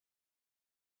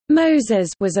Moses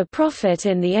was a prophet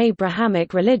in the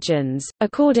Abrahamic religions,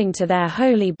 according to their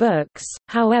holy books.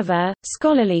 However,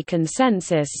 scholarly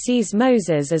consensus sees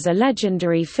Moses as a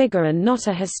legendary figure and not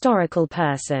a historical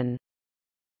person.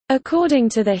 According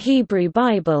to the Hebrew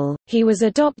Bible, he was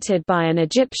adopted by an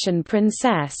Egyptian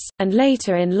princess, and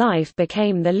later in life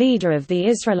became the leader of the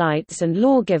Israelites and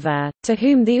lawgiver, to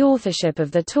whom the authorship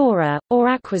of the Torah, or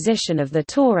acquisition of the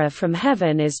Torah from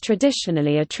heaven, is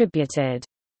traditionally attributed.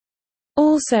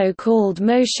 Also called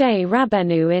Moshe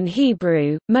Rabbeinu in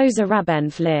Hebrew, Mose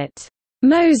Rabben lit.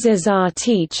 Moses our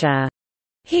teacher.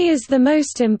 He is the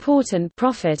most important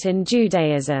prophet in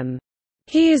Judaism.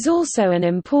 He is also an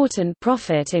important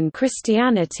prophet in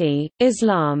Christianity,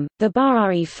 Islam, the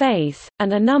Baha'i Faith,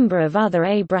 and a number of other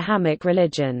Abrahamic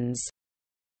religions.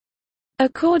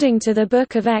 According to the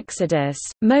Book of Exodus,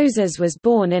 Moses was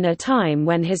born in a time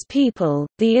when his people,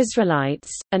 the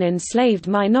Israelites, an enslaved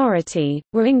minority,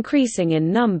 were increasing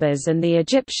in numbers, and the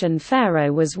Egyptian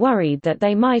pharaoh was worried that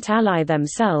they might ally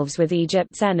themselves with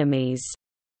Egypt's enemies.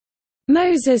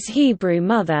 Moses' Hebrew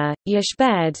mother,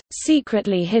 Yoshebed,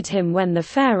 secretly hid him when the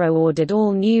pharaoh ordered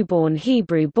all newborn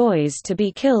Hebrew boys to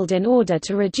be killed in order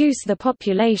to reduce the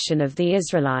population of the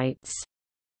Israelites.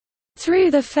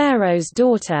 Through the pharaoh's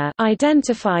daughter,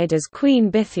 identified as Queen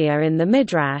Bithia in the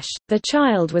Midrash, the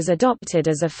child was adopted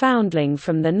as a foundling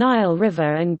from the Nile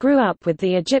River and grew up with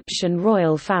the Egyptian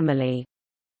royal family.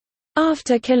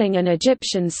 After killing an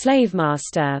Egyptian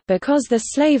slavemaster because the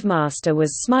slavemaster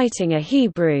was smiting a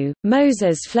Hebrew,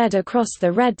 Moses fled across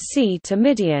the Red Sea to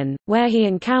Midian, where he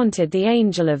encountered the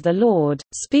angel of the Lord,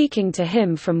 speaking to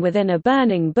him from within a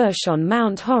burning bush on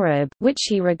Mount Horeb, which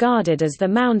he regarded as the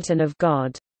mountain of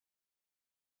God.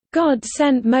 God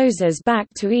sent Moses back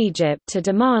to Egypt to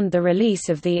demand the release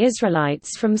of the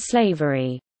Israelites from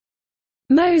slavery.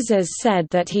 Moses said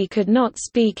that he could not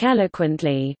speak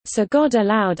eloquently, so God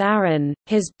allowed Aaron,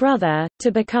 his brother,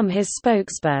 to become his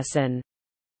spokesperson.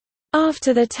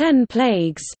 After the 10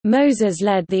 plagues, Moses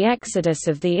led the exodus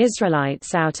of the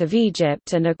Israelites out of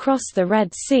Egypt and across the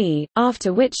Red Sea,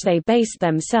 after which they based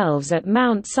themselves at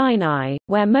Mount Sinai,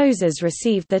 where Moses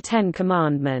received the 10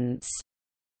 Commandments.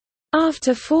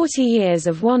 After 40 years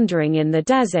of wandering in the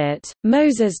desert,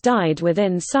 Moses died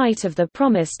within sight of the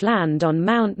Promised Land on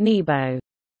Mount Nebo.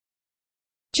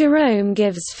 Jerome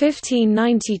gives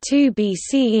 1592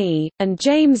 BCE, and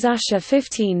James Ussher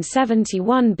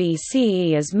 1571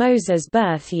 BCE as Moses'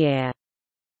 birth year.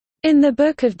 In the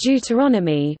Book of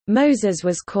Deuteronomy, Moses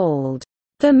was called,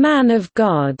 "the man of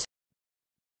God."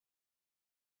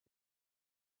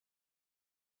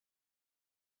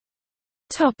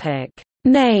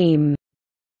 Name.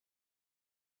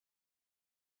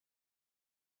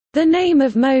 The name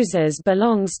of Moses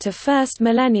belongs to 1st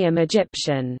millennium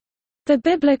Egyptian. The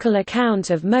biblical account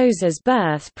of Moses'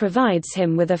 birth provides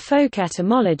him with a folk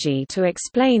etymology to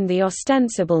explain the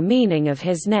ostensible meaning of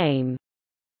his name.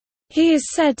 He is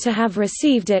said to have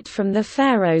received it from the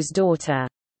pharaoh's daughter.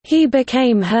 He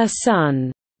became her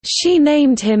son. She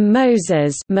named him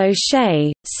Moses,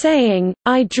 Moshe, saying,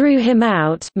 "I drew him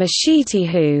out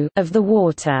of the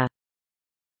water."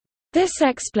 This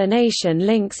explanation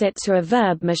links it to a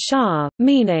verb mashah,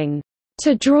 meaning,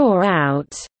 to draw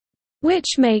out,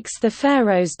 which makes the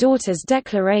pharaoh's daughter's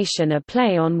declaration a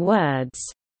play on words.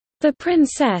 The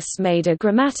princess made a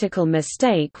grammatical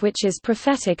mistake which is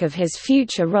prophetic of his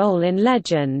future role in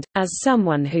legend, as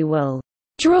someone who will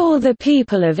draw the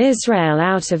people of Israel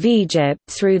out of Egypt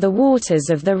through the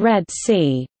waters of the Red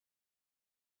Sea.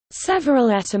 Several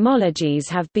etymologies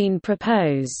have been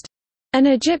proposed. An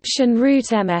Egyptian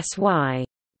root MSY,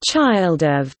 child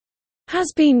of,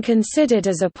 has been considered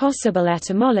as a possible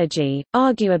etymology,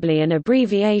 arguably an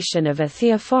abbreviation of a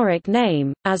theophoric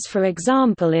name, as for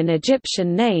example in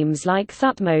Egyptian names like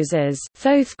Thutmoses,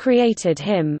 Thoth created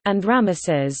him, and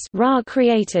Ramesses, Ra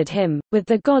created him, with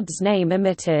the god's name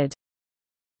omitted.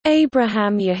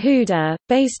 Abraham Yehuda,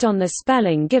 based on the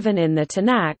spelling given in the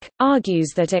Tanakh, argues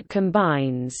that it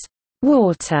combines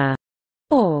water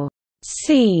or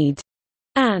seed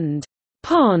and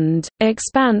pond,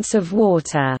 expanse of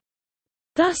water,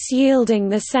 thus yielding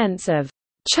the sense of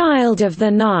child of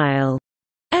the Nile.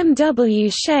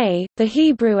 M.W. Shea, the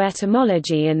Hebrew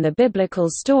etymology in the biblical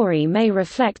story may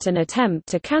reflect an attempt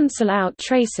to cancel out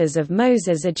traces of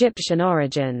Moses' Egyptian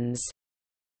origins.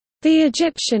 The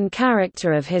Egyptian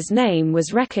character of his name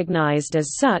was recognized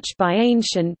as such by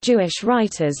ancient Jewish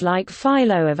writers like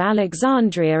Philo of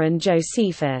Alexandria and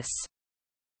Josephus.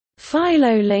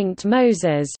 Philo linked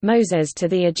Moses to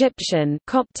the Egyptian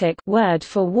Coptic word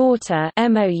for water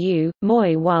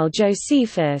moi, while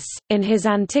Josephus, in his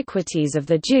Antiquities of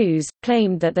the Jews,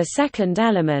 claimed that the second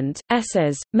element,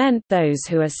 esses, meant those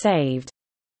who are saved.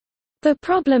 The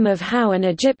problem of how an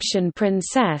Egyptian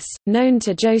princess, known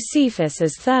to Josephus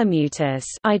as Thermutis,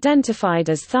 identified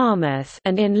as Tharmuth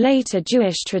and in later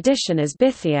Jewish tradition as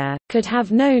Bithyia, could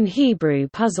have known Hebrew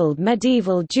puzzled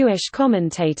medieval Jewish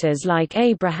commentators like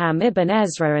Abraham ibn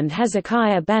Ezra and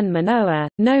Hezekiah ben Manoah,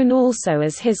 known also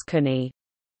as Hizkuni.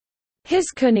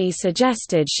 Hizkuni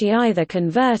suggested she either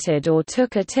converted or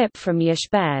took a tip from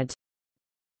Yeshbed.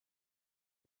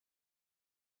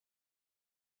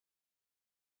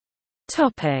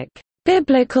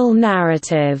 Biblical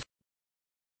narrative.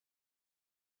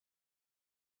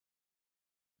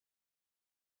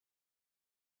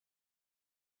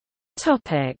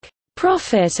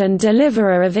 Prophet and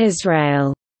deliverer of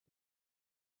Israel.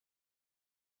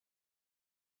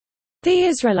 The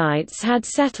Israelites had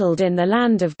settled in the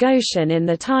land of Goshen in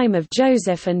the time of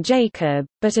Joseph and Jacob,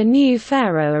 but a new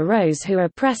Pharaoh arose who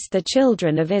oppressed the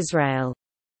children of Israel.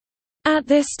 At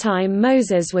this time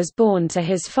Moses was born to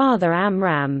his father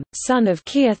Amram, son of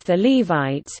Keith the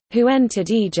Levite, who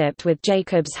entered Egypt with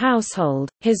Jacob's household.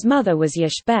 His mother was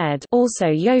Yeshbed, also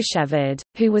Yosheved,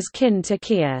 who was kin to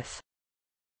Keith.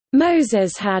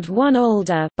 Moses had one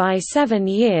older by 7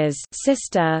 years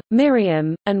sister,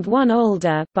 Miriam, and one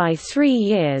older by 3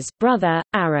 years brother,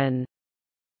 Aaron.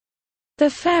 The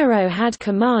Pharaoh had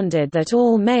commanded that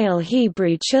all male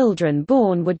Hebrew children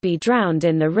born would be drowned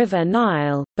in the river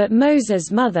Nile, but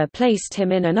Moses' mother placed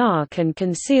him in an ark and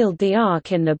concealed the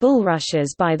ark in the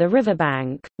bulrushes by the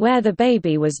riverbank, where the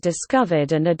baby was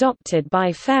discovered and adopted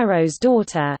by Pharaoh's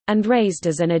daughter, and raised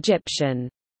as an Egyptian.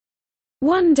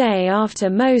 One day after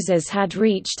Moses had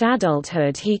reached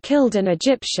adulthood, he killed an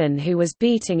Egyptian who was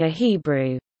beating a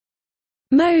Hebrew.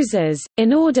 Moses,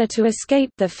 in order to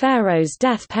escape the Pharaoh's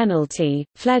death penalty,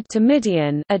 fled to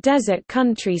Midian, a desert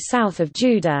country south of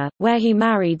Judah, where he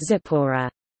married Zipporah.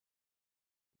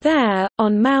 There,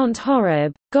 on Mount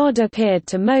Horeb, God appeared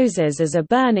to Moses as a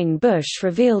burning bush,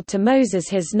 revealed to Moses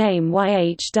his name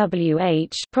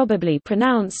Yhwh, probably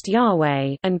pronounced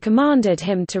Yahweh, and commanded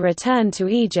him to return to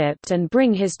Egypt and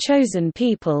bring his chosen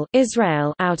people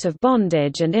Israel out of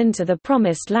bondage and into the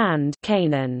promised land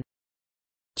Canaan.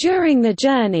 During the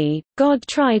journey, God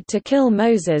tried to kill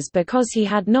Moses because he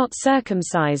had not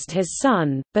circumcised his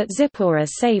son, but Zipporah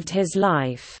saved his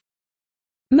life.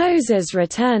 Moses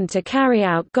returned to carry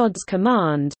out God's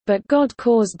command, but God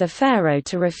caused the Pharaoh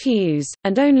to refuse,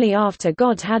 and only after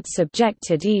God had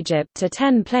subjected Egypt to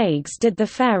 10 plagues did the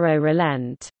Pharaoh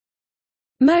relent.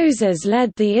 Moses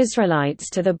led the Israelites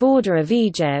to the border of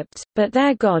Egypt, but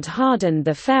there God hardened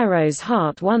the Pharaoh's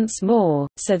heart once more,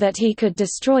 so that he could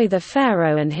destroy the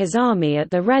Pharaoh and his army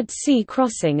at the Red Sea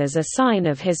crossing as a sign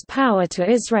of his power to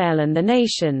Israel and the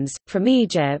nations. From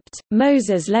Egypt,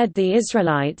 Moses led the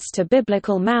Israelites to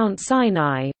biblical Mount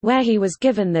Sinai, where he was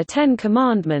given the 10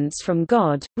 Commandments from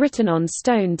God, written on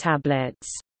stone tablets.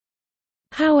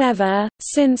 However,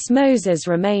 since Moses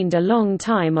remained a long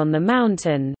time on the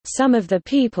mountain, some of the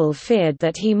people feared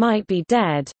that he might be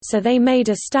dead, so they made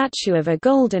a statue of a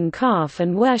golden calf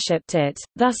and worshipped it,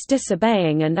 thus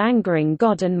disobeying and angering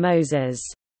God and Moses.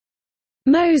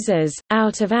 Moses,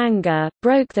 out of anger,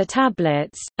 broke the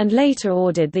tablets, and later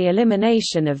ordered the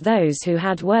elimination of those who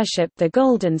had worshipped the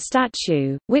golden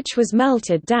statue, which was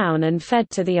melted down and fed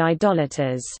to the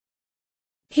idolaters.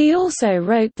 He also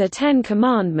wrote the 10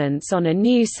 Commandments on a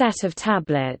new set of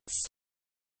tablets.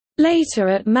 Later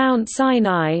at Mount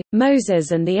Sinai,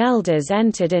 Moses and the elders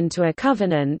entered into a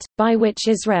covenant, by which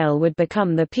Israel would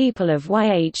become the people of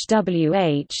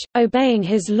Yhwh, obeying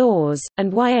his laws,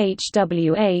 and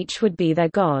Yhwh would be their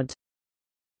God.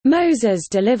 Moses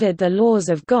delivered the laws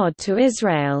of God to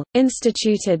Israel,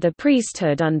 instituted the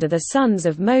priesthood under the sons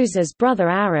of Moses'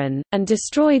 brother Aaron, and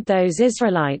destroyed those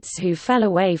Israelites who fell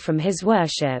away from his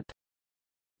worship.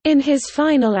 In his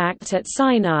final act at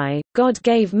Sinai, God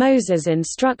gave Moses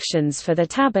instructions for the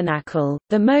tabernacle,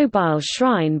 the mobile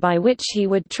shrine by which he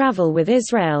would travel with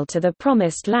Israel to the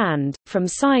Promised Land. From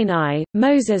Sinai,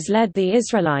 Moses led the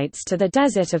Israelites to the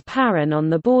desert of Paran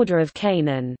on the border of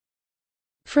Canaan.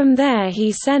 From there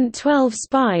he sent 12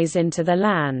 spies into the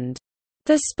land.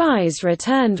 The spies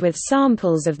returned with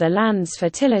samples of the land's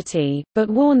fertility, but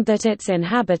warned that its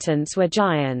inhabitants were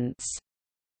giants.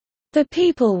 The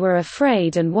people were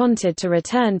afraid and wanted to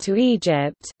return to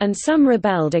Egypt, and some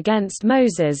rebelled against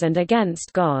Moses and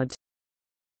against God.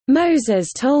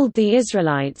 Moses told the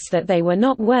Israelites that they were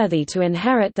not worthy to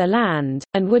inherit the land,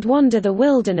 and would wander the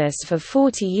wilderness for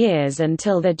 40 years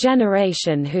until the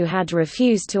generation who had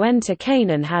refused to enter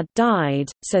Canaan had died,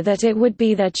 so that it would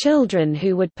be their children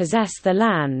who would possess the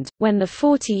land. When the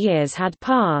 40 years had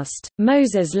passed,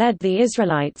 Moses led the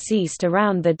Israelites east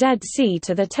around the Dead Sea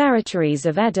to the territories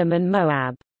of Edom and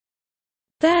Moab.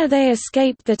 There they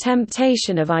escaped the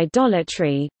temptation of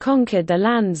idolatry, conquered the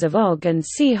lands of Og and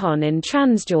Sihon in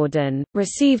Transjordan,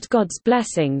 received God's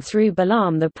blessing through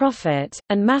Balaam the prophet,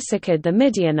 and massacred the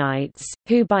Midianites,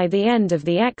 who by the end of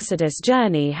the Exodus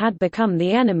journey had become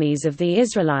the enemies of the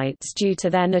Israelites due to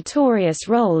their notorious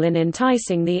role in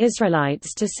enticing the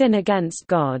Israelites to sin against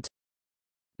God.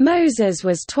 Moses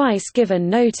was twice given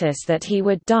notice that he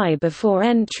would die before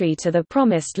entry to the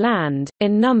Promised Land,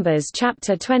 in Numbers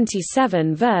chapter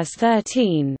 27 verse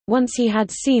 13, once he had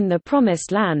seen the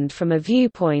Promised Land from a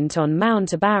viewpoint on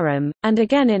Mount Abarim, and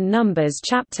again in Numbers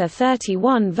chapter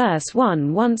 31 verse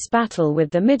 1 once battle with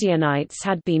the Midianites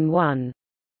had been won.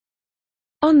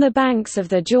 On the banks of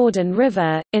the Jordan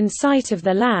River, in sight of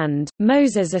the land,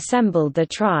 Moses assembled the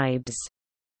tribes.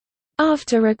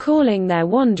 After recalling their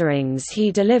wanderings,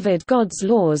 he delivered God's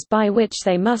laws by which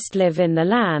they must live in the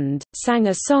land, sang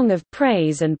a song of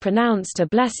praise and pronounced a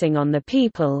blessing on the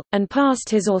people, and passed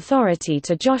his authority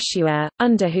to Joshua,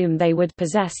 under whom they would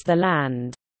possess the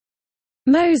land.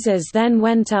 Moses then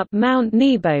went up Mount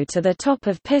Nebo to the top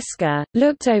of Pisgah,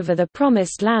 looked over the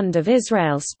promised land of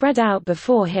Israel spread out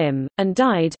before him, and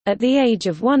died, at the age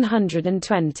of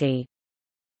 120.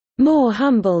 More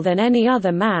humble than any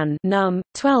other man. Num.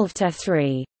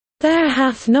 12-3. There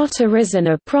hath not arisen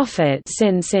a prophet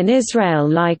since in Israel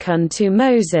like unto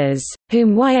Moses,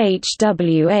 whom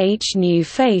Yhwh knew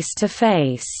face to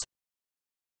face.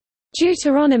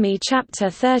 Deuteronomy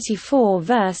chapter 34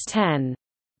 verse 10.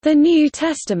 The New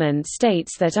Testament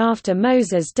states that after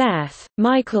Moses' death,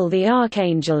 Michael the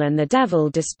archangel and the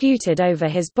devil disputed over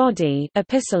his body.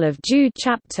 Epistle of Jude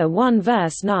chapter 1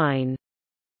 verse 9.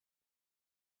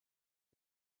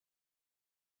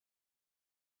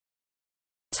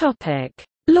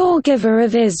 Lawgiver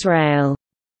of Israel.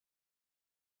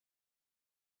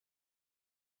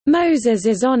 Moses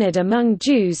is honored among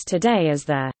Jews today as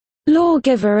the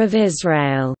Lawgiver of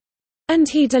Israel, and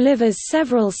he delivers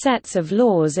several sets of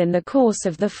laws in the course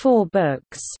of the 4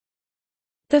 books.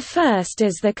 The first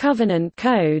is the Covenant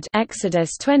Code,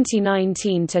 Exodus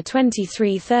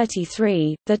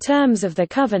 20:19-23:33, the terms of the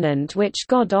covenant which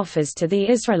God offers to the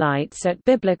Israelites at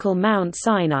biblical Mount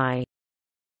Sinai.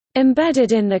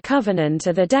 Embedded in the covenant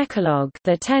are the Decalogue,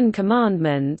 the 10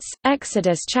 Commandments,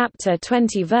 Exodus chapter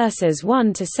 20 verses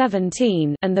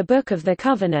 1-17, and the Book of the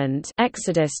Covenant,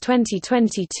 Exodus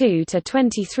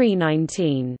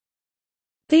 20:22-23:19.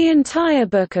 The entire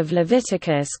book of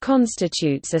Leviticus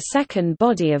constitutes a second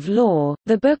body of law,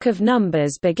 the book of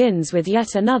Numbers begins with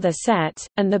yet another set,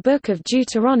 and the book of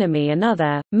Deuteronomy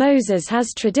another. Moses has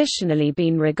traditionally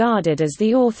been regarded as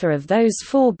the author of those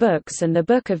 4 books and the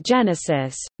book of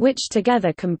Genesis, which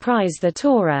together comprise the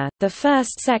Torah, the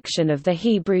first section of the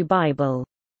Hebrew Bible.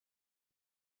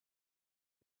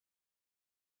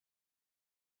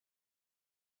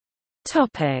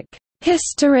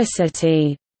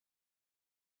 Historicity.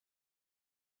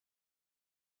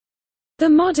 The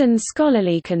modern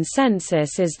scholarly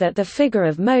consensus is that the figure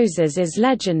of Moses is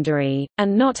legendary,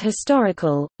 and not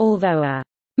historical, although a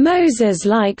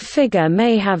Moses-like figure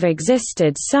may have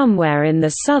existed somewhere in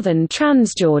the southern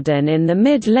Transjordan in the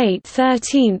mid-late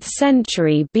 13th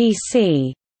century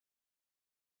BC.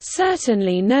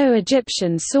 Certainly no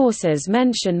Egyptian sources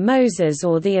mention Moses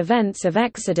or the events of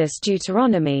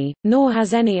Exodus-Deuteronomy, nor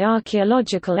has any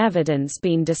archaeological evidence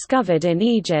been discovered in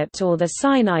Egypt or the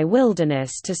Sinai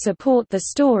wilderness to support the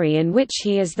story in which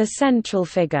he is the central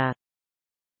figure.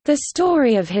 The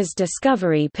story of his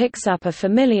discovery picks up a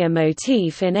familiar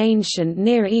motif in ancient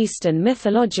Near Eastern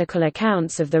mythological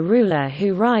accounts of the ruler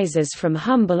who rises from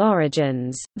humble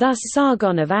origins, thus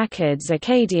Sargon of Akkad's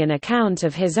Akkadian account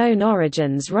of his own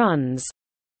origins runs.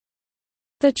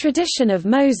 The tradition of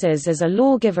Moses as a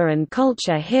lawgiver and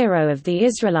culture hero of the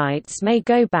Israelites may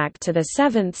go back to the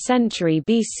 7th century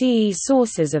BCE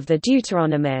sources of the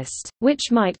Deuteronomist, which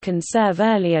might conserve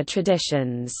earlier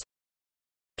traditions.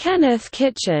 Kenneth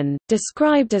Kitchen,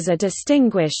 described as a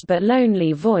distinguished but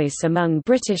lonely voice among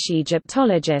British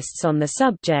Egyptologists on the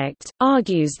subject,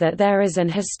 argues that there is an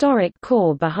historic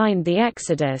core behind the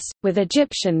Exodus, with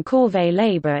Egyptian corvée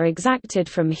labor exacted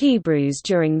from Hebrews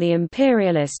during the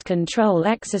imperialist control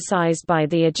exercised by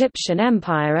the Egyptian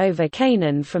Empire over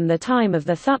Canaan from the time of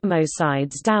the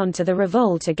Thutmosides down to the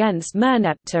revolt against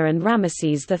Merneptah and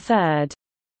Ramesses III.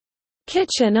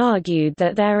 Kitchen argued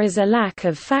that there is a lack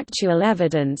of factual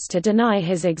evidence to deny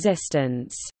his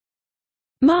existence.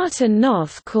 Martin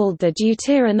Noth called the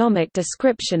Deuteronomic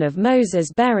description of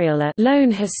Moses' burial a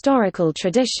lone historical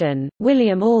tradition.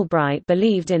 William Albright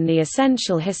believed in the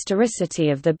essential historicity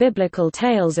of the biblical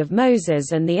tales of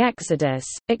Moses and the Exodus,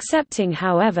 accepting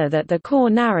however that the core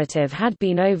narrative had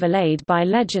been overlaid by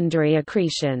legendary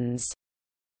accretions.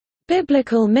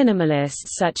 Biblical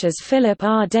minimalists such as Philip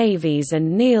R. Davies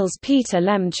and Niels Peter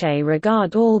Lemche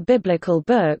regard all biblical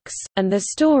books, and the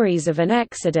stories of an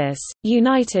exodus,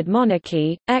 united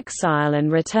monarchy, exile and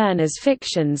return as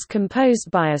fictions composed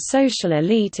by a social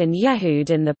elite in Yehud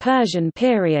in the Persian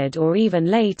period or even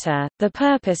later, the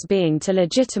purpose being to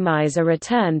legitimize a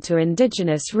return to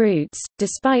indigenous roots.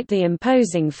 Despite the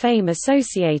imposing fame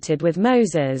associated with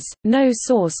Moses, no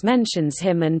source mentions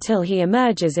him until he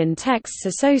emerges in texts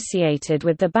associated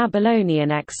with the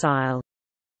Babylonian exile.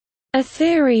 A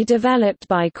theory developed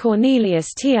by Cornelius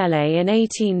Thiele in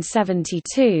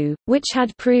 1872, which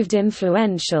had proved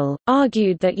influential,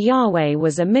 argued that Yahweh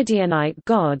was a Midianite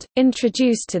god,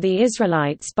 introduced to the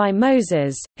Israelites by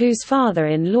Moses, whose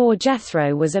father-in-law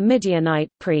Jethro was a Midianite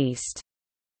priest.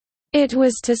 It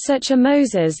was to such a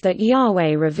Moses that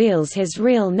Yahweh reveals his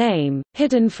real name,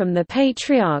 hidden from the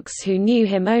patriarchs who knew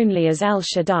him only as El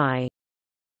Shaddai.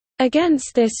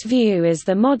 Against this view is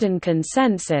the modern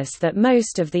consensus that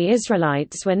most of the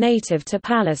Israelites were native to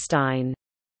Palestine.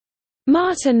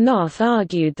 Martin Noth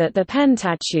argued that the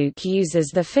Pentateuch uses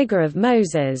the figure of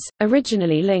Moses,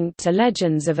 originally linked to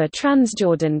legends of a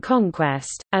Transjordan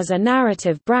conquest, as a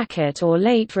narrative bracket or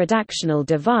late redactional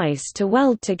device to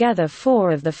weld together four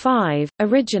of the five,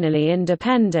 originally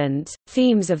independent,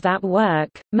 themes of that work.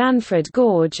 Manfred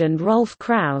Gorge and Rolf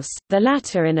Krauss, the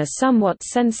latter in a somewhat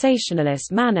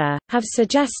sensationalist manner, have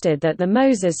suggested that the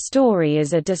Moses story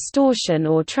is a distortion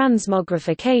or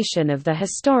transmogrification of the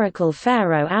historical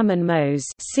pharaoh Amun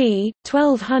c.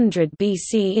 1200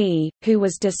 BCE, who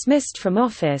was dismissed from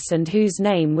office and whose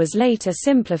name was later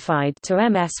simplified to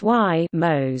MSY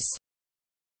Mose.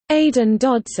 Aidan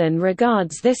Dodson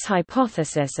regards this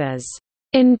hypothesis as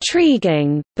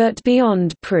intriguing, but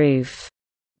beyond proof.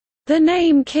 The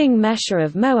name King Mesha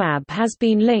of Moab has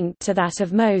been linked to that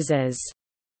of Moses.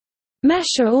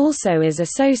 Mesha also is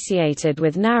associated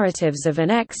with narratives of an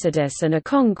exodus and a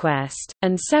conquest,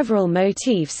 and several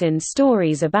motifs in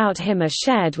stories about him are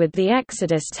shared with the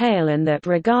Exodus tale and that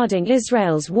regarding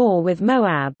Israel's war with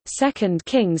Moab 2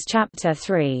 Kings chapter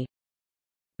 3.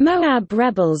 Moab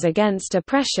rebels against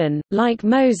oppression, like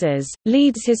Moses,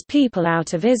 leads his people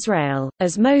out of Israel,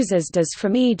 as Moses does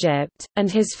from Egypt, and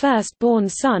his firstborn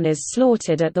son is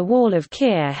slaughtered at the wall of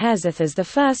Kir Hezeth as the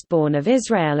firstborn of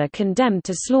Israel are condemned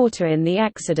to slaughter in the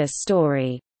Exodus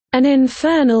story. An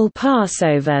infernal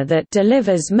Passover that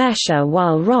delivers Mesha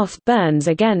while wrath burns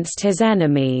against his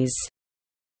enemies.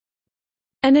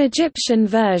 An Egyptian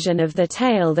version of the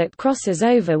tale that crosses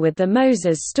over with the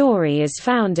Moses story is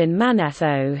found in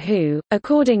Manetho who,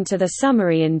 according to the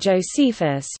summary in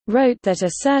Josephus, wrote that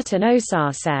a certain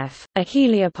Osaseph, a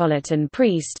Heliopolitan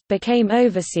priest, became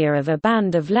overseer of a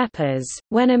band of lepers,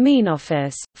 when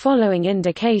Amenophis, following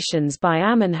indications by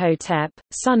Amenhotep,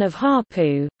 son of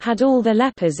Harpu, had all the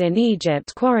lepers in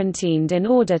Egypt quarantined in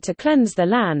order to cleanse the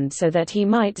land so that he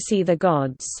might see the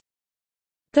gods.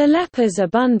 The lepers are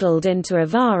bundled into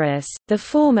Avaris, the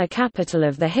former capital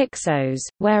of the Hyksos,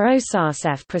 where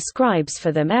Osaseph prescribes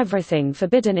for them everything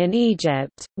forbidden in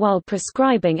Egypt, while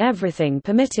prescribing everything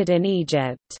permitted in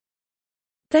Egypt.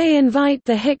 They invite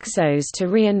the Hyksos to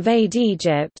re-invade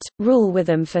Egypt, rule with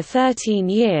them for 13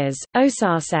 years.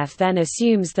 Osaseph then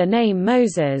assumes the name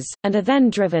Moses, and are then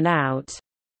driven out.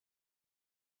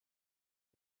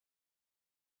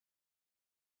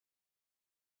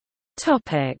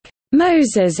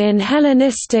 Moses in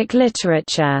Hellenistic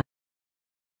literature.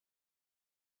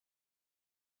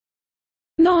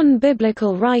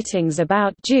 Non-biblical writings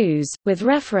about Jews, with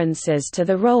references to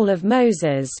the role of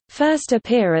Moses, first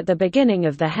appear at the beginning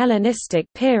of the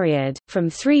Hellenistic period, from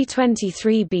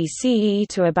 323 BCE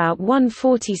to about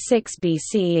 146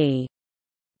 BCE.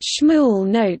 Shmuel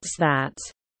notes that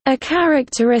a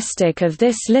characteristic of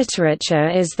this literature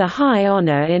is the high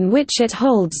honor in which it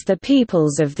holds the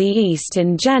peoples of the East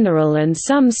in general and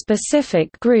some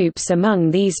specific groups among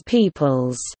these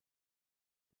peoples.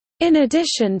 In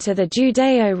addition to the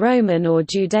Judeo-Roman or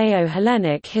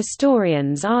Judeo-Hellenic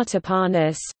historians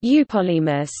Artapanus,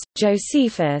 Eupolemus,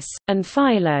 Josephus, and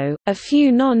Philo, a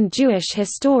few non-Jewish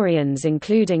historians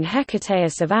including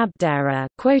Hecataeus of Abdera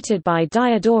quoted by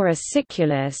Diodorus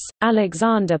Siculus,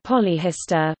 Alexander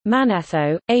Polyhistor,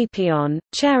 Manetho, Apion,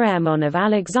 Cheremon of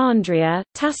Alexandria,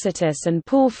 Tacitus and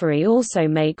Porphyry also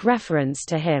make reference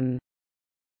to him.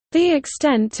 The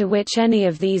extent to which any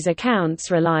of these accounts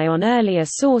rely on earlier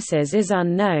sources is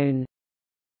unknown.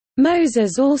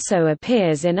 Moses also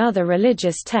appears in other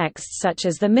religious texts such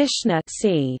as the Mishnah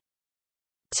c.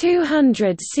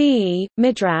 200 CE,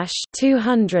 Midrash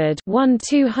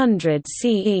 200-200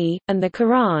 CE, and the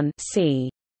Quran c.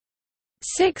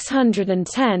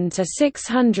 610 to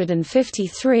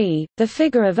 653. The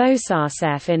figure of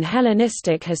Osaseph in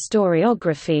Hellenistic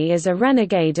historiography is a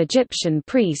renegade Egyptian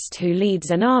priest who leads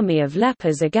an army of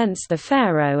lepers against the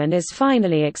pharaoh and is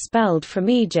finally expelled from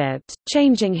Egypt,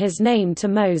 changing his name to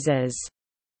Moses.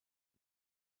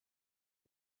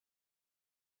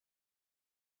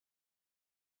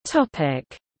 Topic: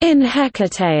 In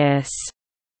Hecataeus.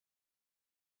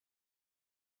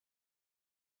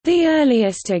 The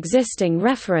earliest existing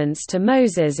reference to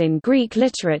Moses in Greek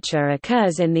literature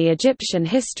occurs in the Egyptian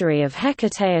history of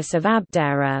Hecataeus of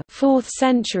Abdera, 4th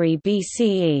century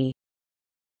BCE.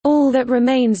 All that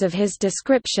remains of his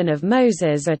description of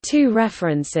Moses are two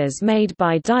references made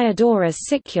by Diodorus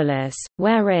Siculus,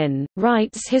 wherein,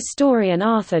 writes historian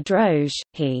Arthur Droge,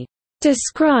 he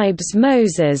describes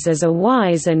Moses as a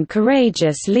wise and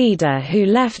courageous leader who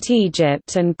left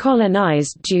Egypt and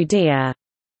colonized Judea.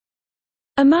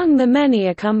 Among the many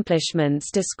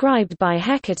accomplishments described by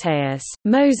Hecataeus,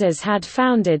 Moses had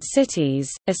founded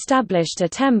cities, established a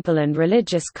temple and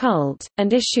religious cult,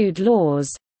 and issued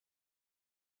laws.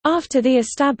 After the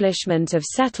establishment of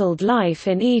settled life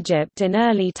in Egypt in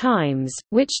early times,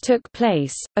 which took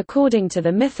place, according to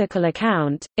the mythical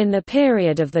account, in the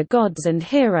period of the gods and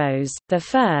heroes, the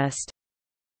first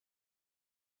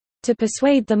to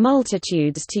persuade the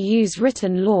multitudes to use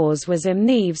written laws was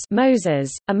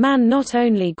Moses, a man not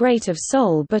only great of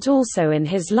soul but also in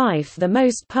his life the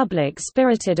most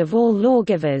public-spirited of all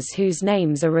lawgivers whose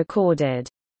names are recorded.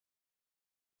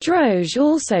 Droge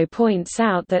also points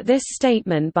out that this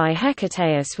statement by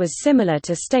Hecataeus was similar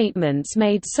to statements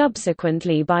made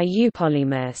subsequently by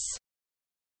Eupolemus.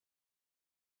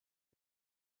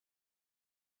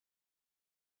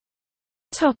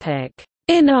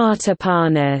 In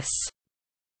Artapanus.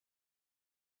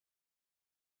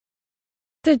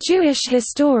 The Jewish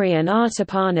historian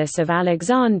Artapanus of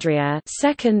Alexandria,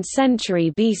 2nd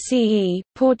century BCE,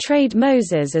 portrayed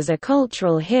Moses as a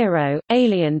cultural hero,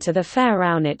 alien to the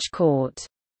Pharaonic court.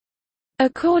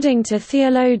 According to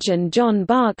theologian John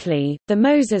Barclay, the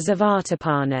Moses of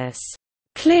Artapanus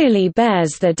clearly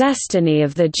bears the destiny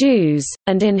of the Jews,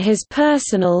 and in his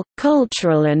personal,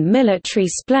 cultural and military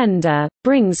splendor,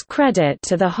 brings credit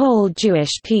to the whole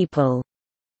Jewish people.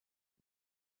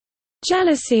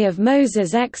 Jealousy of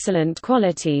Moses' excellent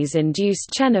qualities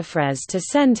induced Chenephrez to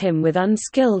send him with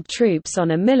unskilled troops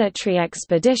on a military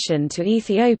expedition to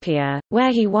Ethiopia,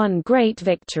 where he won great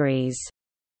victories.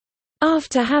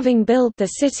 After having built the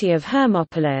city of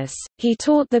Hermopolis, he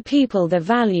taught the people the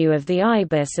value of the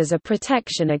ibis as a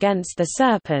protection against the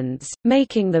serpents,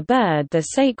 making the bird the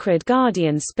sacred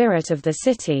guardian spirit of the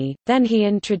city. Then he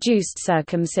introduced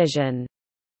circumcision.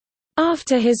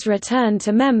 After his return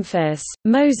to Memphis,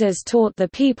 Moses taught the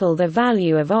people the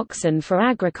value of oxen for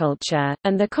agriculture,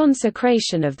 and the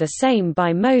consecration of the same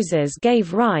by Moses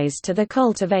gave rise to the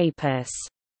cult of Apis.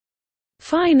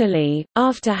 Finally,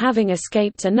 after having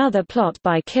escaped another plot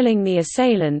by killing the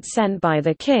assailant sent by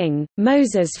the king,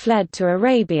 Moses fled to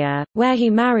Arabia, where he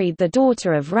married the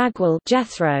daughter of Raguel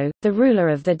Jethro, the ruler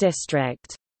of the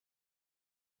district.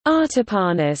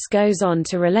 Artapanus goes on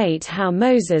to relate how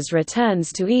Moses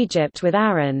returns to Egypt with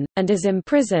Aaron, and is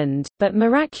imprisoned, but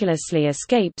miraculously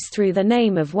escapes through the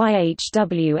name of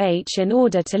Yhwh in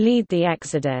order to lead the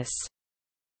Exodus.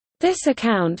 This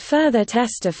account further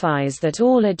testifies that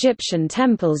all Egyptian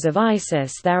temples of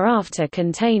Isis thereafter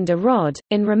contained a rod,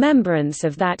 in remembrance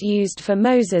of that used for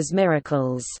Moses'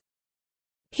 miracles.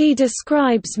 He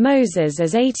describes Moses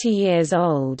as 80 years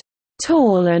old,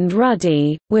 tall and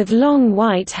ruddy, with long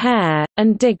white hair,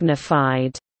 and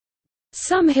dignified.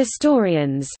 Some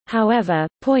historians, however,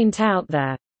 point out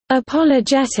the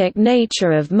apologetic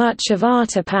nature of much of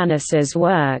Artapanus's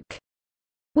work.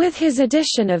 With his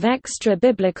addition of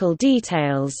extra-biblical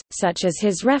details, such as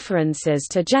his references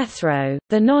to Jethro,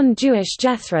 the non-Jewish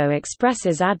Jethro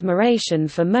expresses admiration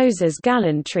for Moses'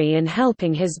 gallantry in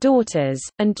helping his daughters,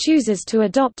 and chooses to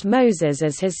adopt Moses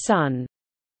as his son.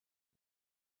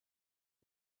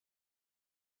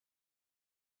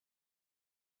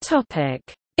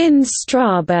 In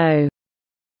Strabo.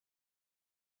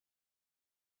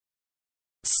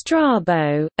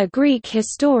 Strabo, a Greek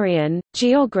historian,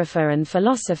 geographer and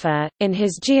philosopher, in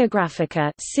his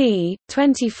Geographica c.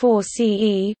 24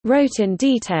 CE, wrote in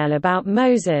detail about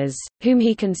Moses, whom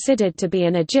he considered to be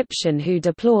an Egyptian who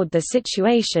deplored the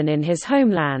situation in his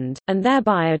homeland, and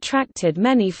thereby attracted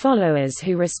many followers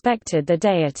who respected the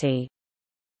deity.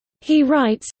 He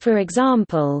writes, for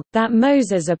example, that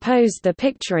Moses opposed the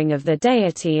picturing of the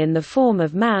deity in the form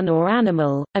of man or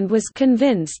animal, and was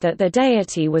convinced that the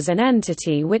deity was an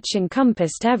entity which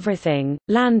encompassed everything,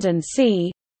 land and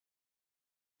sea.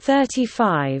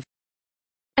 35.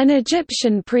 An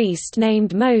Egyptian priest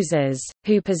named Moses,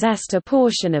 who possessed a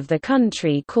portion of the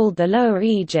country called the Lower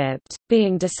Egypt,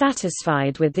 being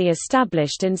dissatisfied with the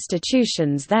established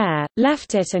institutions there,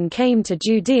 left it and came to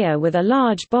Judea with a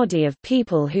large body of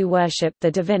people who worshipped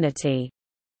the divinity.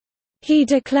 He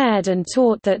declared and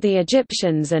taught that the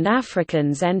Egyptians and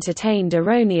Africans entertained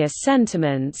erroneous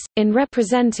sentiments, in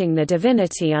representing the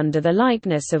divinity under the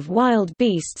likeness of wild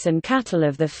beasts and cattle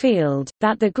of the field,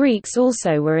 that the Greeks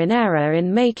also were in error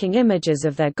in making images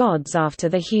of their gods after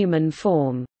the human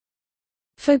form.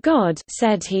 For God,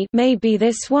 said he, may be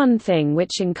this one thing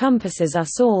which encompasses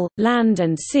us all, land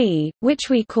and sea, which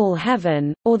we call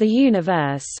heaven, or the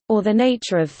universe, or the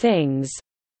nature of things.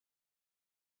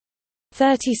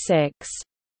 36.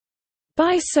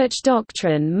 By such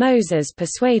doctrine Moses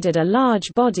persuaded a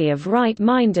large body of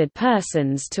right-minded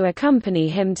persons to accompany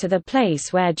him to the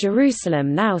place where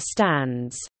Jerusalem now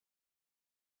stands.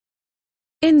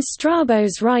 In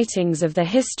Strabo's writings of the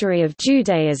history of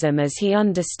Judaism as he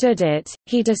understood it,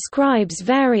 he describes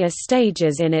various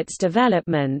stages in its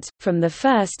development, from the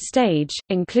first stage,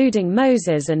 including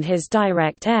Moses and his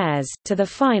direct heirs, to the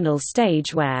final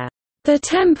stage where the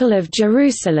Temple of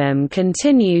Jerusalem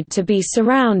continued to be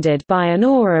surrounded by an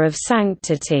aura of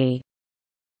sanctity.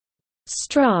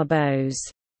 Strabo's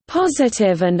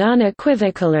positive and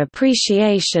unequivocal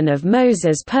appreciation of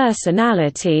Moses'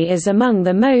 personality is among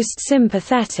the most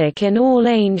sympathetic in all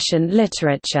ancient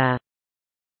literature.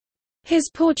 His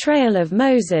portrayal of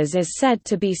Moses is said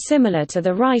to be similar to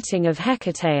the writing of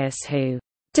Hecataeus, who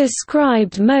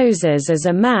described Moses as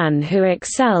a man who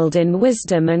excelled in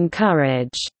wisdom and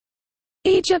courage.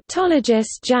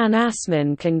 Egyptologist Jan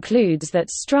Assmann concludes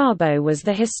that Strabo was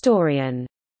the historian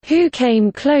who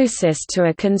came closest to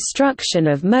a construction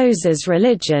of Moses'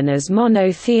 religion as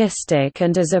monotheistic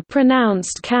and as a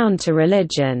pronounced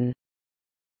counter-religion.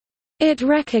 It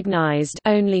recognized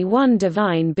only one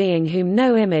divine being whom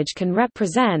no image can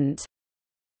represent,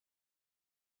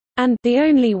 and the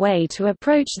only way to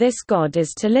approach this God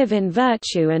is to live in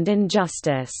virtue and in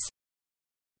justice.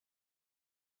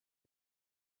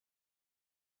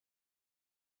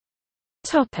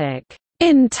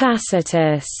 In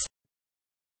Tacitus.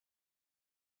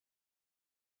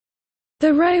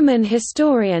 The Roman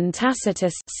historian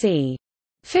Tacitus c.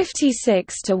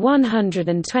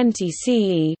 56–120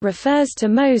 CE refers to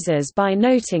Moses by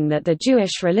noting that the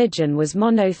Jewish religion was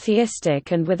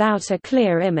monotheistic and without a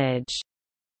clear image.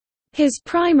 His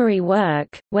primary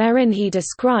work, wherein he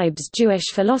describes Jewish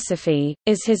philosophy,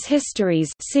 is his Histories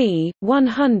c.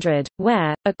 100,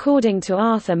 where, according to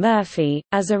Arthur Murphy,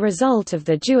 as a result of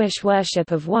the Jewish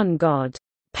worship of one god,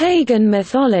 pagan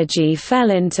mythology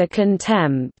fell into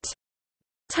contempt.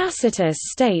 Tacitus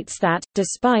states that,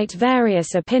 despite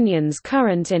various opinions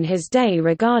current in his day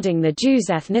regarding the Jews'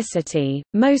 ethnicity,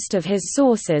 most of his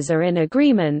sources are in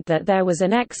agreement that there was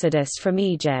an exodus from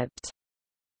Egypt.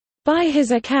 By his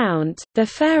account, the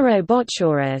pharaoh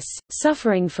Botchorus,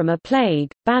 suffering from a plague,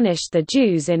 banished the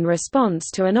Jews in response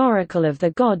to an oracle of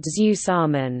the god Zeus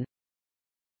Ammon.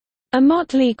 A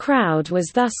motley crowd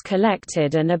was thus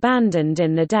collected and abandoned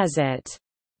in the desert.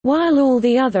 While all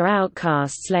the other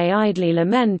outcasts lay idly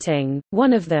lamenting,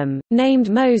 one of them,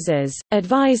 named Moses,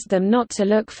 advised them not to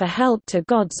look for help to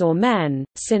gods or men,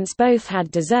 since both had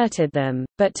deserted them,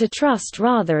 but to trust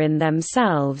rather in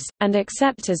themselves, and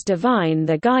accept as divine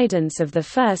the guidance of the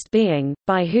first being,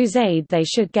 by whose aid they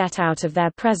should get out of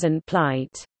their present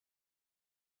plight.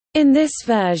 In this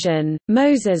version,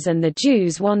 Moses and the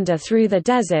Jews wander through the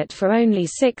desert for only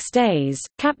 6 days,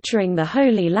 capturing the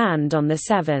Holy Land on the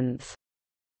 7th.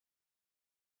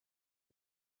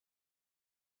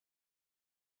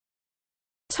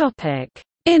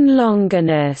 In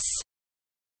Longinus.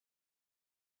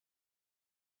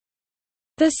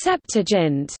 The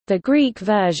Septuagint, the Greek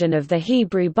version of the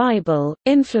Hebrew Bible,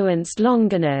 influenced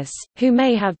Longinus, who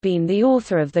may have been the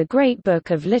author of the great book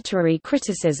of literary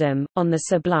criticism, on the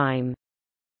Sublime.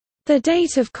 The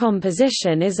date of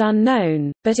composition is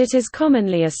unknown, but it is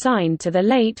commonly assigned to the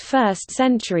late 1st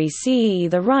century CE.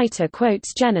 The writer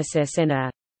quotes Genesis in a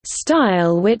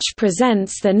style which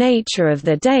presents the nature of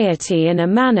the deity in a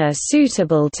manner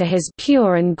suitable to his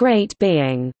pure and great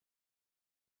being.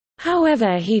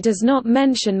 However, he does not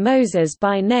mention Moses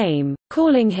by name,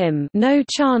 calling him no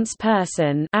chance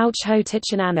person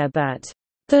but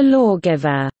the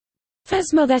lawgiver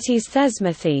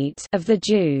of the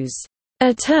Jews,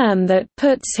 a term that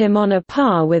puts him on a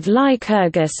par with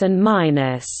Lycurgus and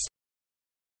Minos.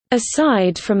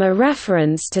 Aside from a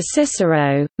reference to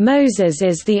Cicero, Moses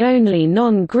is the only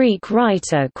non-Greek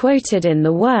writer quoted in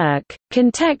the work.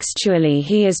 Contextually,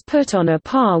 he is put on a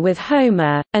par with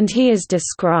Homer, and he is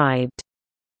described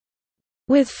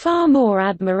with far more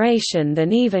admiration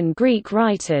than even Greek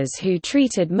writers who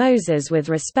treated Moses with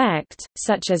respect,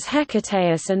 such as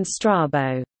Hecataeus and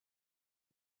Strabo.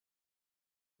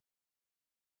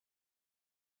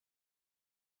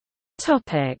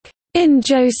 In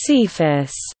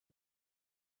Josephus.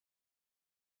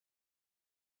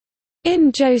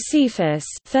 In Josephus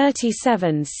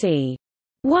 37 c.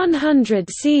 100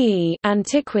 CE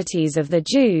Antiquities of the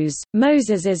Jews,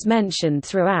 Moses is mentioned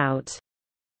throughout.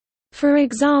 For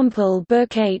example,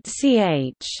 Book 8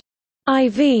 ch.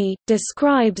 IV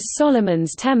describes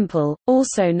Solomon's temple,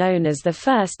 also known as the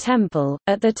First Temple,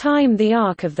 at the time the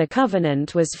Ark of the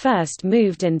Covenant was first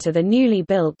moved into the newly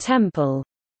built temple.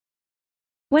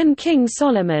 When King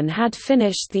Solomon had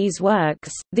finished these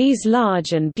works, these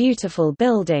large and beautiful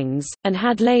buildings, and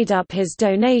had laid up his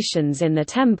donations in the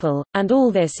temple, and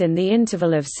all this in the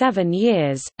interval of 7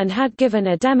 years, and had given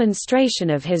a demonstration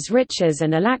of his riches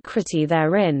and alacrity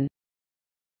therein,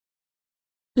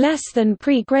 less than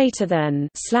pre greater than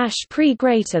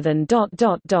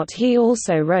he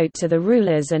also wrote to the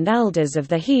rulers and elders of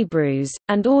the Hebrews,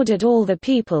 and ordered all the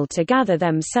people to gather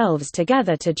themselves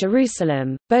together to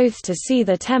Jerusalem, both to see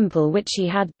the temple which he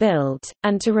had built,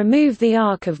 and to remove the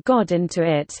ark of God into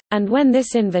it. And when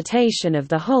this invitation of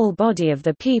the whole body of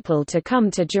the people to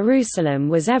come to Jerusalem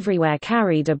was everywhere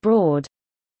carried abroad,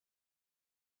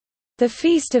 the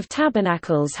Feast of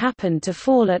Tabernacles happened to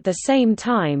fall at the same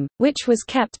time, which was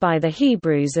kept by the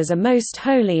Hebrews as a most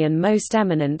holy and most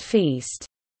eminent feast.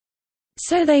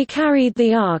 So they carried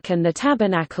the ark and the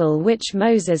tabernacle which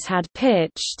Moses had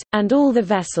pitched, and all the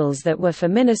vessels that were for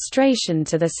ministration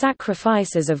to the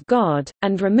sacrifices of God,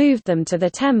 and removed them to the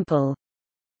temple.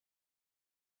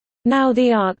 Now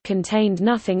the ark contained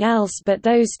nothing else but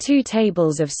those 2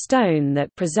 tables of stone that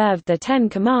preserved the 10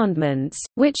 Commandments,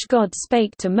 which God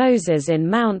spake to Moses in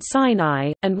Mount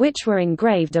Sinai, and which were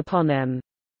engraved upon them.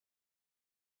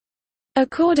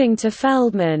 According to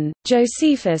Feldman,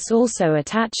 Josephus also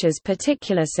attaches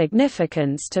particular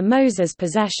significance to Moses'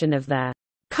 possession of the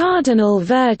cardinal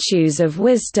virtues of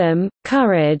wisdom,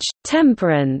 courage,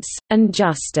 temperance, and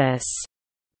justice.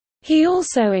 He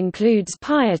also includes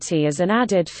piety as an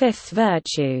added 5th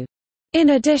virtue. In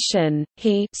addition,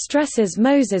 he stresses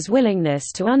Moses'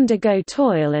 willingness to undergo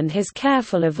toil and his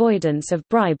careful avoidance of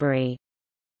bribery.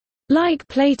 Like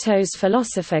Plato's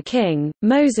philosopher king,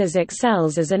 Moses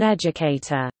excels as an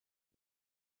educator.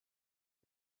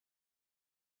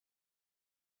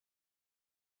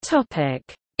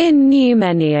 In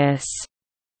Numenius.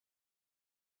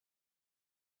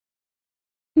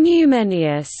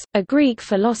 Numenius, a Greek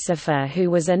philosopher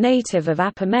who was a native of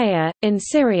Apamea, in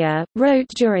Syria, wrote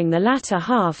during the latter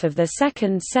half of the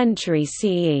 2nd century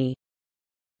CE.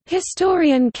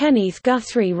 Historian Kenneth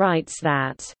Guthrie writes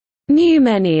that,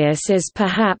 "Numenius is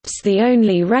perhaps the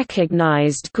only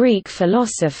recognized Greek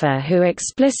philosopher who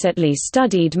explicitly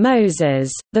studied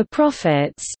Moses, the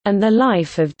prophets, and the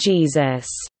life of Jesus."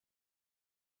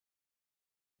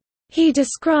 He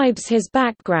describes his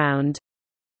background.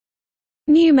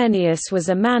 Numenius was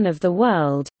a man of the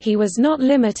world. He was not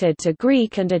limited to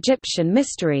Greek and Egyptian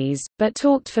mysteries, but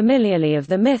talked familiarly of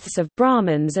the myths of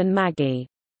Brahmins and Magi.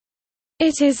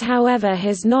 It is, however,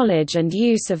 his knowledge and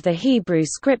use of the Hebrew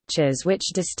scriptures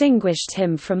which distinguished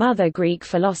him from other Greek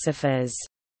philosophers.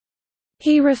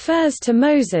 He refers to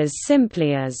Moses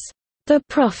simply as the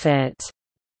prophet,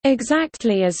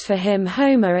 exactly as for him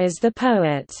Homer is the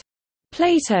poet.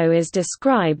 Plato is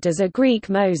described as a Greek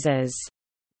Moses.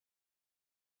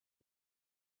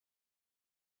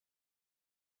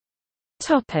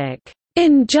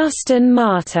 In Justin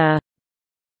Martyr.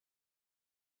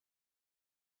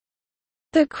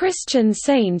 The Christian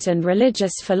saint and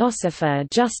religious philosopher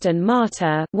Justin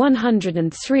Martyr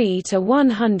 103 to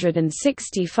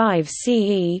 165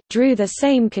 CE drew the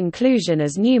same conclusion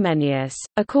as Numenius,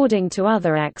 according to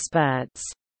other experts.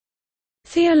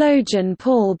 Theologian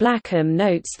Paul Blackham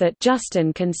notes that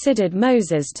Justin considered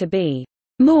Moses to be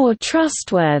more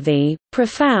trustworthy,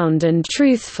 profound and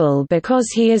truthful because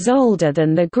he is older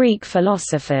than the Greek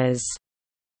philosophers.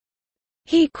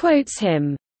 He quotes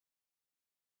him,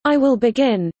 "I will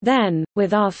begin, then,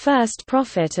 with our first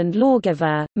prophet and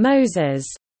lawgiver, Moses,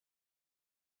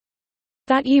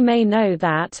 that you may know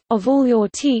that, of all your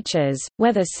teachers,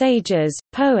 whether sages,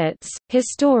 poets,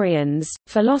 historians,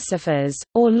 philosophers,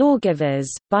 or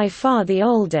lawgivers, by far the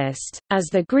oldest, as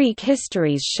the Greek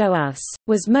histories show us,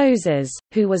 was Moses,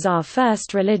 who was our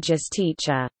first religious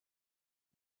teacher."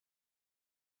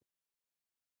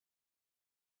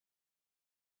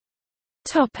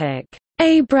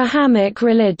 Abrahamic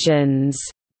religions.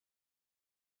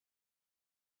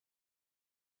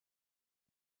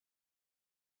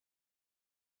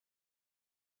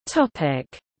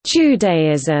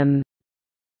 Judaism.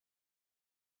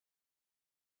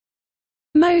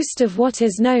 Most of what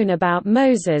is known about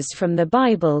Moses from the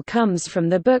Bible comes from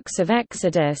the books of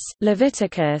Exodus,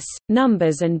 Leviticus,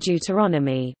 Numbers and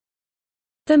Deuteronomy.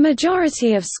 The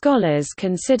majority of scholars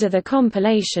consider the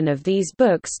compilation of these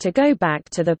books to go back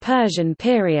to the Persian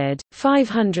period,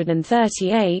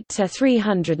 538 to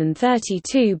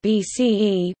 332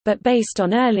 BCE, but based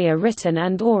on earlier written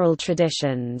and oral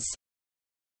traditions.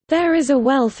 There is a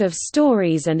wealth of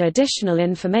stories and additional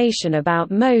information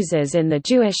about Moses in the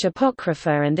Jewish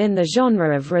Apocrypha and in the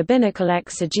genre of rabbinical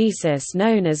exegesis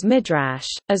known as Midrash,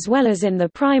 as well as in the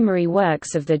primary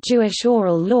works of the Jewish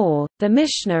oral law, the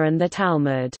Mishnah and the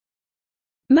Talmud.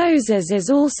 Moses is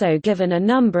also given a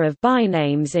number of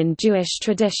bynames in Jewish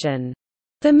tradition.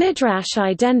 The Midrash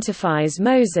identifies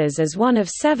Moses as one of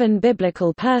 7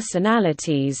 biblical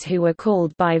personalities who were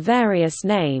called by various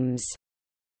names.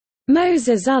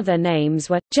 Moses' other names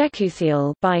were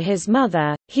Jekuthiel by his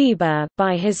mother, Heber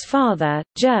by his father,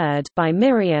 Jerd by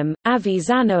Miriam, Avi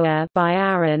Zanoah by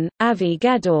Aaron, Avi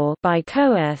Gedor by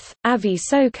Kohath, Avi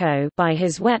Soko by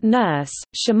his wet nurse,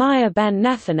 Shemaiah ben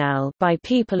Nethanel by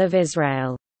people of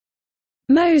Israel.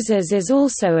 Moses is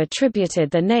also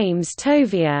attributed the names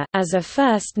Tovia as a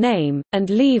first name, and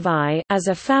Levi as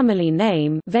a family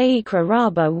name Vayikra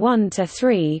Rabbah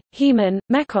 1-3, Heman,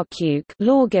 Mekokuk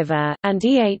lawgiver, and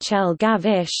Ehl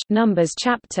Gavish Numbers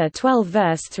chapter 12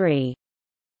 verse 3.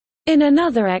 In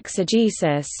another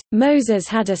exegesis, Moses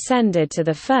had ascended to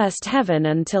the first heaven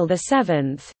until the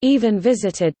seventh, even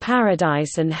visited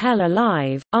paradise and hell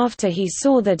alive, after he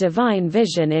saw the divine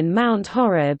vision in Mount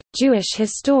Horeb. Jewish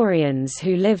historians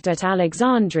who lived at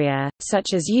Alexandria,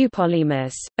 such as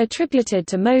Eupolemus, attributed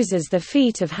to Moses the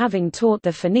feat of having taught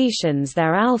the Phoenicians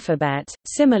their alphabet,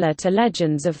 similar to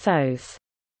legends of Thoth.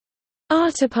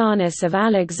 Artapanus of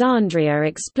Alexandria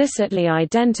explicitly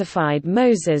identified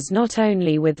Moses not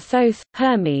only with Thoth,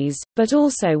 Hermes, but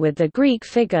also with the Greek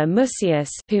figure Musaeus,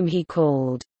 whom he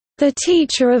called the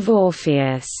teacher of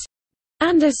Orpheus,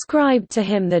 and ascribed to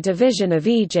him the division of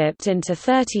Egypt into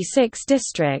 36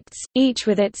 districts, each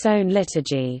with its own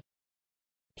liturgy.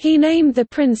 He named the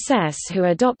princess who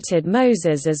adopted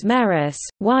Moses as Meres,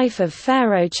 wife of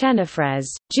Pharaoh Chenephrez.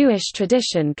 Jewish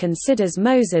tradition considers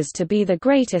Moses to be the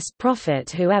greatest prophet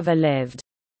who ever lived.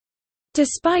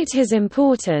 Despite his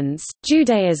importance,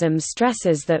 Judaism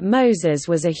stresses that Moses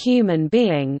was a human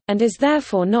being, and is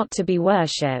therefore not to be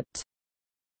worshipped.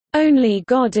 Only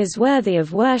God is worthy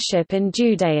of worship in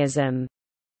Judaism.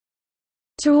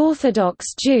 To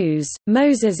Orthodox Jews,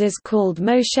 Moses is called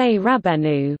Moshe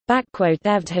Rabbeinu,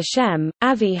 Eved Hashem,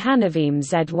 Avi Hanavim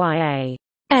Zya.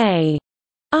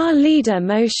 Our leader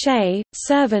Moshe,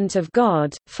 servant of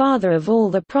God, father of all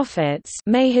the prophets,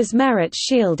 may his merit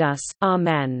shield us.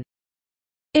 Amen.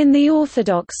 In the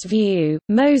Orthodox view,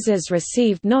 Moses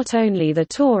received not only the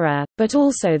Torah, but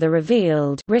also the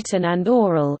revealed written and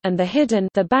oral and the hidden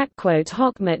the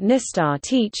Hokmat Nistar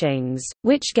teachings,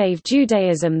 which gave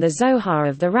Judaism the Zohar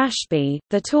of the Rashbi,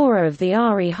 the Torah of the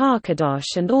Ari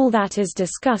HaKadosh and all that is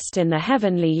discussed in the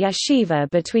heavenly yeshiva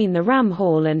between the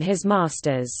Ramhal and his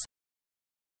masters.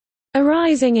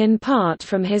 Arising in part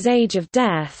from his age of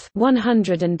death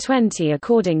 120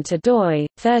 according to Doi,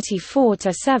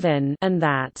 34-7 and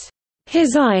that,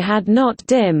 "his eye had not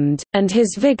dimmed, and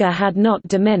his vigor had not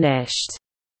diminished."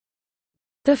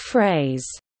 The phrase,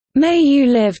 "may you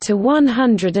live to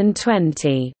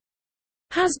 120,"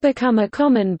 has become a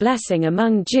common blessing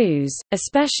among Jews,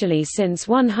 especially since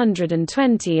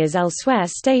 120 is elsewhere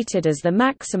stated as the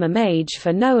maximum age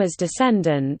for Noah's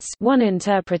descendants, one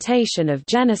interpretation of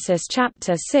Genesis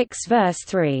chapter 6 verse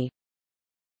 3.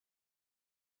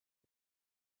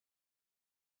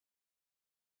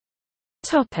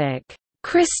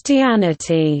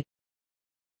 Christianity.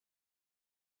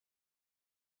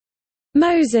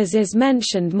 Moses is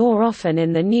mentioned more often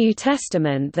in the New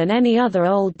Testament than any other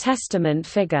Old Testament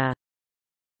figure.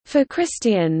 For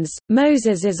Christians,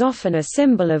 Moses is often a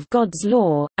symbol of God's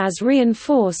law, as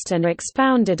reinforced and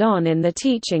expounded on in the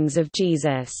teachings of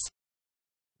Jesus.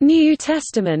 New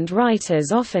Testament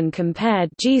writers often compared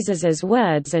Jesus's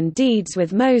words and deeds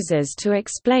with Moses to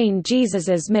explain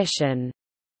Jesus's mission.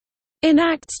 In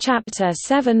Acts chapter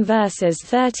 7 verses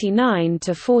 39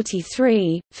 to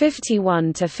 43,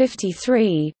 51 to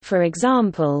 53, for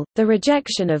example, the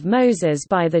rejection of Moses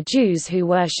by the Jews who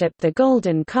worship the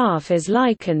golden calf is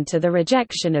likened to the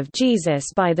rejection of Jesus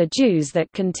by the Jews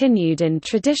that continued in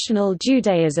traditional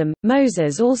Judaism.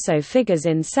 Moses also figures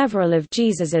in several of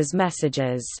Jesus's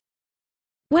messages.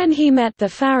 When he met the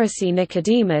Pharisee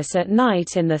Nicodemus at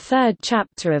night in the 3rd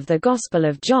chapter of the Gospel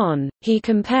of John, he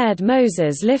compared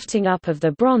Moses' lifting up of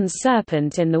the bronze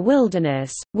serpent in the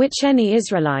wilderness, which any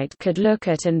Israelite could look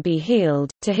at and be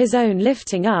healed, to his own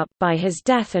lifting up by his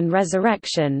death and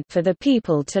resurrection for the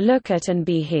people to look at and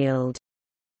be healed.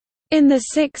 In the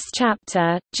 6th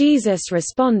chapter, Jesus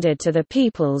responded to the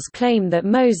people's claim that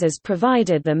Moses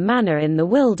provided them manna in the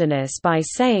wilderness by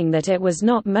saying that it was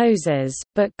not Moses,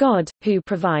 but God, who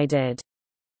provided.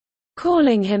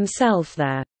 Calling himself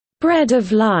the bread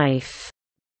of life,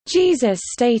 Jesus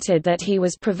stated that he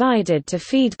was provided to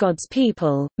feed God's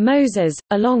people. Moses,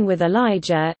 along with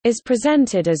Elijah, is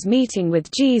presented as meeting with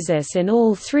Jesus in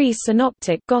all three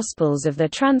synoptic Gospels of the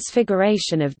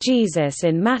Transfiguration of Jesus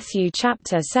in Matthew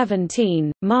chapter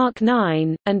 17, Mark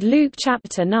 9, and Luke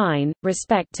chapter 9,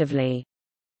 respectively.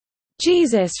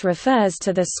 Jesus refers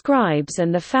to the scribes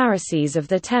and the Pharisees of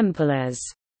the temple as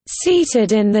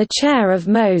seated in the chair of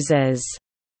Moses.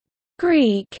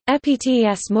 Greek,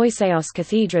 epites moiseos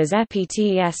cathedras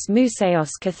epites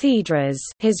museos cathedras.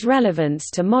 His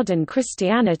relevance to modern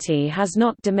Christianity has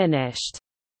not diminished.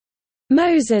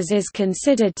 Moses is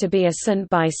considered to be a saint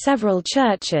by several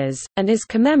churches, and is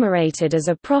commemorated as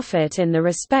a prophet in the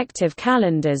respective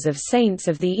calendars of saints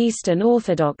of the Eastern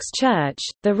Orthodox Church,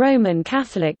 the Roman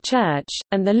Catholic Church,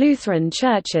 and the Lutheran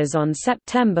churches on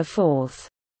September 4.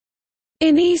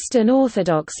 In Eastern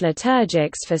Orthodox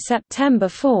liturgics for September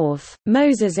 4,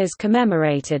 Moses is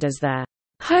commemorated as the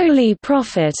holy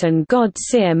prophet and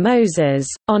God-seer Moses,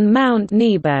 on Mount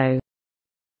Nebo.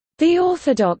 The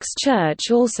Orthodox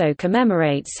Church also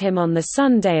commemorates him on the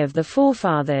Sunday of the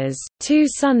Forefathers, 2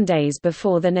 Sundays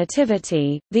before the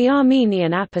Nativity. The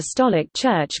Armenian Apostolic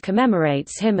Church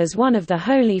commemorates him as one of the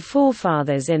Holy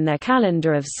Forefathers in their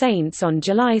calendar of saints on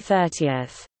July 30.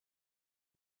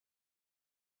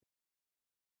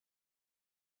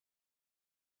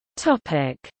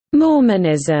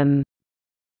 Mormonism.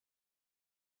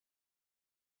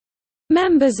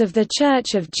 Members of The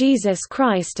Church of Jesus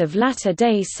Christ of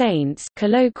Latter-day Saints,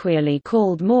 colloquially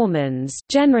called Mormons,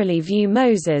 generally view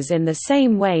Moses in the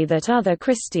same way that other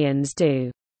Christians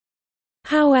do.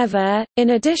 However,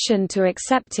 in addition to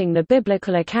accepting the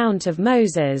biblical account of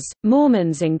Moses,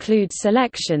 Mormons include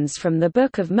selections from the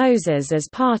Book of Moses as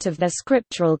part of their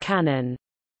scriptural canon.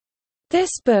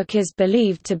 This book is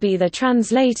believed to be the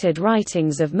translated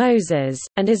writings of Moses,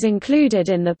 and is included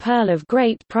in the Pearl of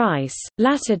Great Price.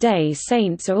 Latter-day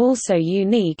Saints are also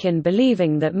unique in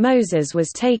believing that Moses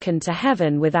was taken to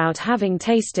heaven without having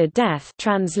tasted death.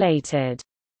 Translated.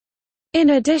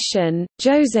 In addition,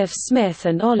 Joseph Smith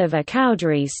and Oliver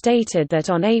Cowdery stated that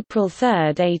on April 3,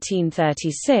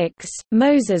 1836,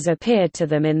 Moses appeared to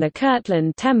them in the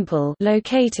Kirtland Temple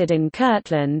located in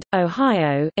Kirtland,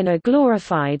 Ohio, in a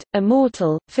glorified,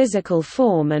 immortal, physical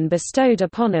form and bestowed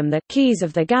upon him the keys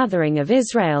of the gathering of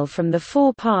Israel from the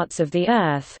 4 parts of the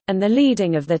earth, and the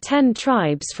leading of the 10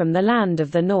 tribes from the land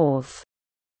of the north.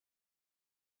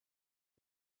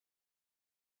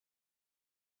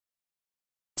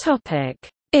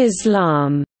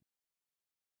 Islam.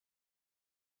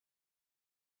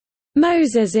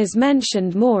 Moses is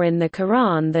mentioned more in the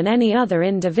Quran than any other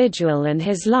individual, and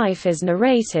his life is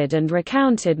narrated and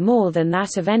recounted more than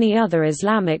that of any other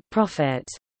Islamic prophet.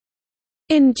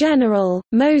 In general,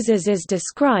 Moses is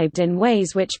described in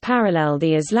ways which parallel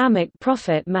the Islamic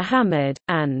prophet Muhammad,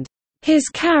 and his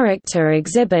character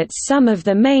exhibits some of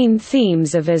the main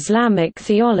themes of Islamic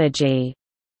theology,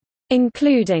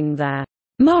 including the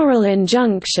moral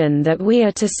injunction that we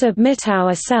are to submit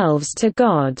ourselves to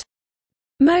God.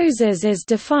 Moses is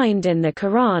defined in the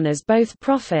Quran as both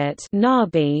prophet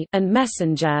Nabi and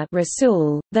messenger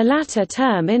Rasul, the latter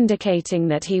term indicating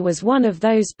that he was one of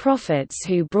those prophets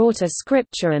who brought a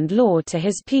scripture and law to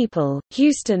his people.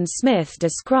 Houston Smith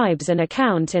describes an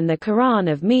account in the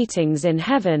Quran of meetings in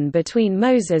heaven between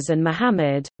Moses and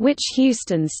Muhammad, which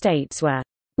Houston states were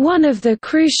one of the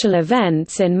crucial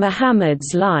events in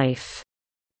Muhammad's life,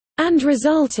 and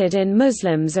resulted in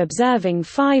Muslims observing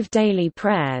 5 daily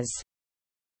prayers.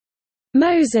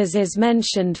 Moses is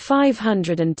mentioned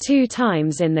 502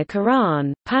 times in the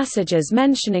Quran. Passages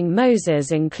mentioning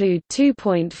Moses include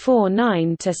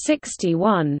 2.49 to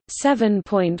 61,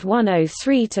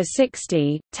 7.103 to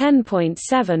 60,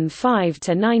 10.75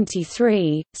 to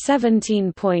 93,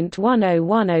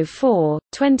 17.10104,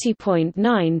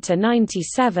 20.9 to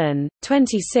 97,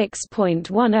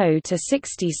 26.10 to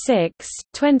 66,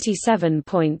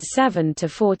 27.7 to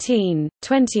 14,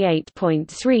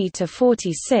 28.3 to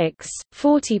 46,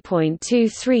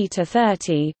 40.23 to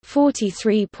 30,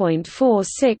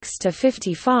 43.46 to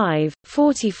 55,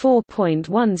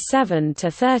 44.17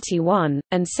 to 31,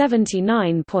 and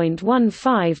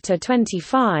 79.15 to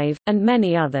 25, and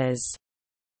many others.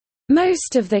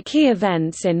 Most of the key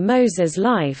events in Moses'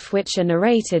 life which are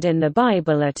narrated in the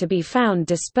Bible are to be found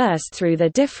dispersed through the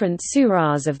different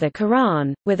surahs of the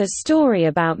Quran, with a story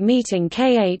about meeting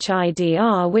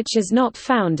Khidr which is not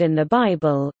found in the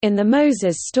Bible. In the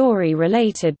Moses story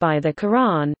related by the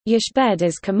Quran, Yashbed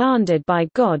is commanded by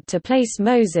God to place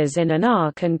Moses in an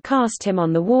ark and cast him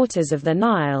on the waters of the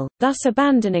Nile, thus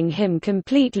abandoning him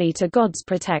completely to God's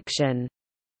protection.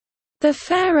 The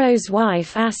Pharaoh's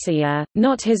wife Asiya,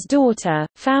 not his daughter,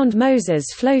 found Moses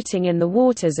floating in the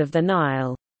waters of the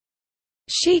Nile.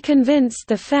 She convinced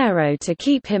the Pharaoh to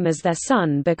keep him as their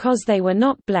son because they were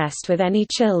not blessed with any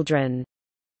children.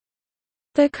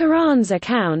 The Quran's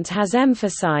account has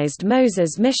emphasized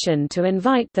Moses' mission to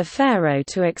invite the Pharaoh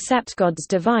to accept God's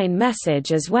divine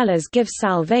message as well as give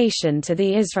salvation to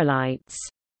the Israelites.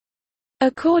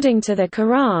 According to the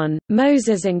Quran,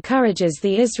 Moses encourages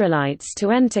the Israelites to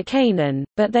enter Canaan,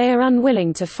 but they are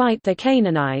unwilling to fight the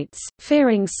Canaanites,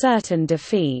 fearing certain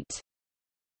defeat.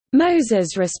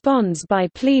 Moses responds by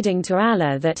pleading to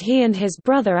Allah that he and his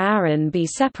brother Aaron be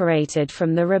separated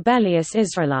from the rebellious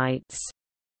Israelites.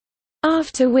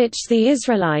 After which the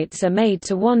Israelites are made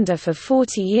to wander for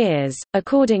 40 years.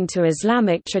 According to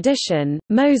Islamic tradition,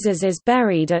 Moses is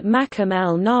buried at Maqam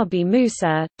el-Nabi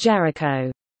Musa,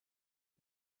 Jericho.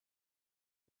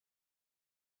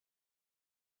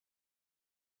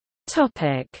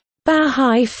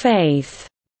 Baha'i Faith.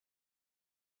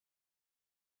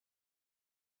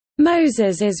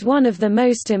 Moses is one of the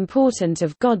most important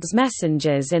of God's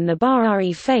messengers in the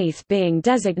Baha'i Faith, being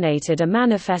designated a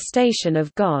manifestation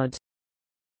of God.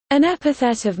 An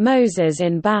epithet of Moses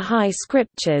in Baha'i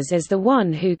scriptures is the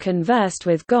one who conversed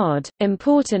with God.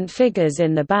 Important figures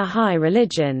in the Baha'i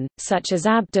religion, such as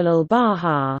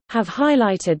Abdul-Baha, have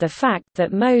highlighted the fact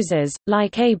that Moses,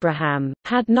 like Abraham,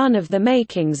 had none of the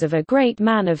makings of a great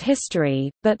man of history,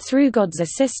 but through God's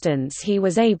assistance he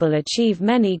was able to achieve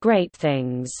many great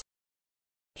things.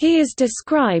 He is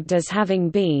described as having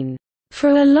been,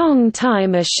 for a long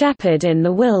time, a shepherd in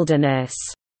the wilderness,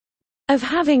 of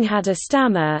having had a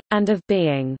stammer, and of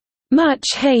being much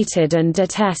hated and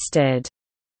detested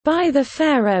by the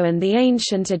Pharaoh and the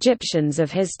ancient Egyptians of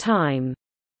his time.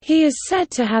 He is said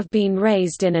to have been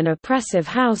raised in an oppressive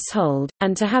household,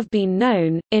 and to have been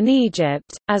known, in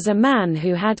Egypt, as a man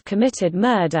who had committed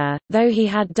murder, though he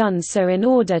had done so in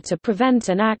order to prevent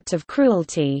an act of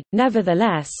cruelty.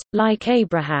 Nevertheless, like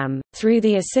Abraham, through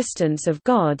the assistance of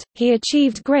God, he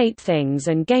achieved great things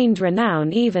and gained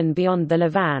renown even beyond the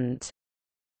Levant.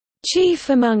 Chief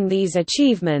among these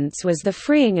achievements was the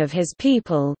freeing of his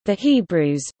people, the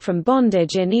Hebrews, from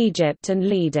bondage in Egypt and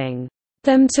leading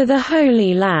them to the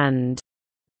Holy Land.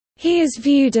 He is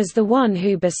viewed as the one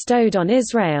who bestowed on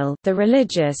Israel the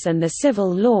religious and the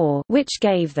civil law, which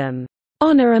gave them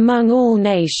honor among all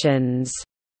nations,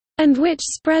 and which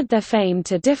spread their fame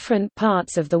to different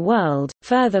parts of the world.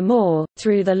 Furthermore,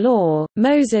 through the law,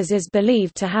 Moses is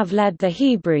believed to have led the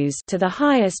Hebrews to the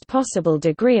highest possible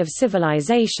degree of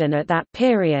civilization at that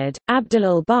period.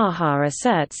 Abdul-Baha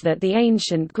asserts that the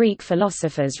ancient Greek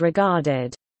philosophers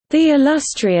regarded the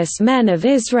illustrious men of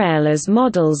Israel as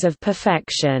models of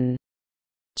perfection.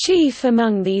 Chief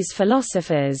among these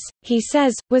philosophers, he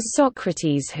says, was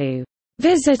Socrates, who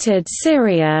visited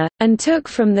Syria, and took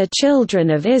from the children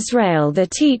of Israel the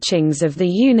teachings of the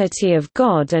unity of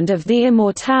God and of the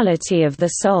immortality of the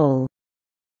soul.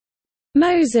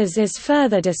 Moses is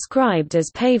further described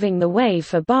as paving the way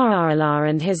for Baha'u'llah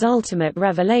and his ultimate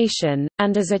revelation,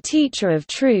 and as a teacher of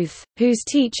truth, whose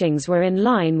teachings were in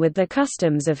line with the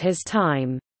customs of his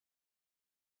time.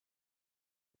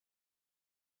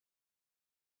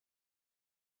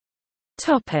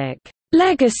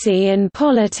 Legacy in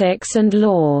politics and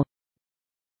law.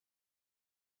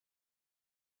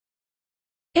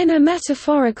 In a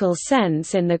metaphorical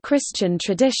sense, in the Christian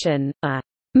tradition, a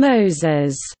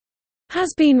Moses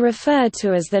has been referred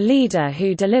to as the leader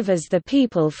who delivers the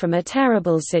people from a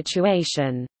terrible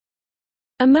situation.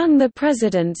 Among the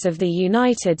presidents of the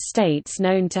United States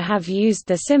known to have used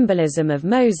the symbolism of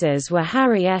Moses were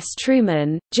Harry S.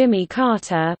 Truman, Jimmy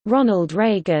Carter, Ronald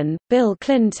Reagan, Bill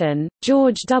Clinton,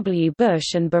 George W.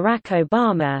 Bush and Barack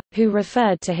Obama, who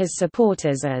referred to his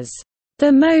supporters as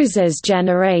the Moses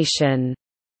generation.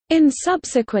 In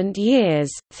subsequent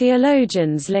years,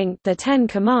 theologians linked the Ten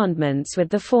Commandments with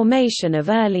the formation of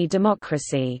early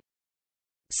democracy.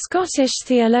 Scottish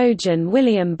theologian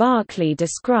William Barclay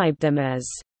described them as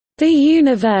the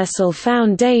universal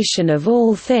foundation of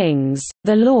all things,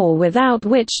 the law without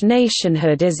which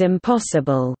nationhood is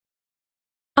impossible.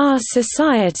 Our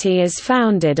society is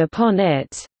founded upon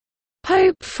it.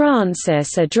 Pope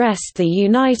Francis addressed the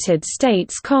United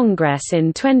States Congress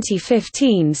in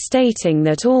 2015 stating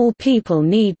that all people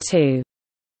need to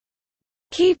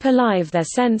keep alive their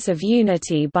sense of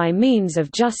unity by means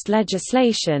of just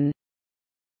legislation,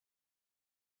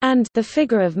 and the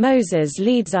figure of Moses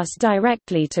leads us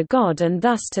directly to God and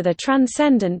thus to the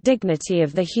transcendent dignity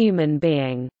of the human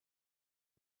being.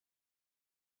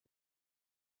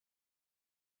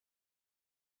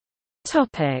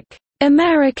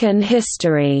 American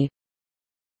history.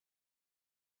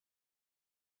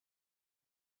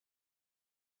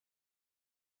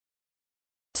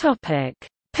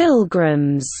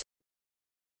 Pilgrims.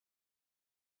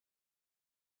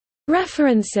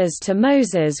 References to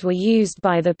Moses were used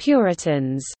by the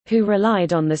Puritans, who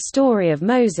relied on the story of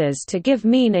Moses to give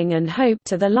meaning and hope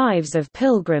to the lives of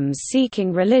pilgrims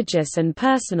seeking religious and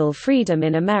personal freedom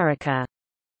in America.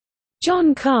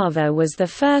 John Carver was the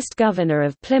first governor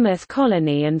of Plymouth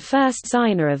Colony and first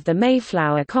signer of the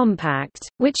Mayflower Compact,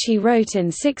 which he wrote in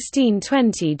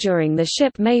 1620 during the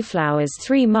ship Mayflower's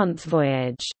 3-month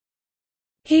voyage.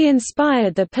 He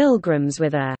inspired the Pilgrims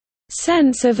with a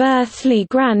sense of earthly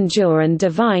grandeur and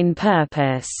divine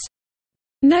purpose,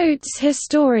 notes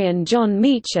historian John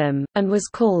Meacham, and was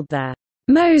called the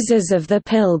Moses of the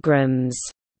Pilgrims.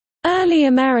 Early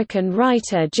American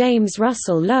writer James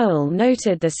Russell Lowell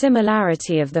noted the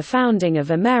similarity of the founding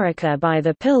of America by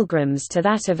the Pilgrims to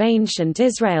that of ancient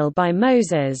Israel by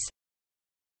Moses.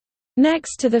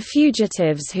 Next to the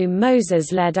fugitives whom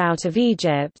Moses led out of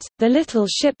Egypt, the little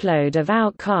shipload of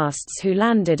outcasts who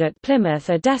landed at Plymouth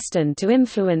are destined to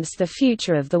influence the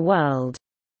future of the world.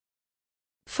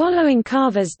 Following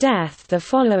Carver's death the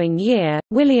following year,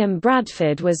 William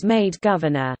Bradford was made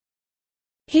governor.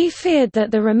 He feared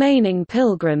that the remaining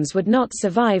pilgrims would not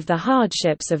survive the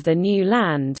hardships of the new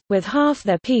land, with half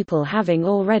their people having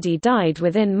already died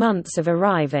within months of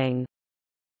arriving.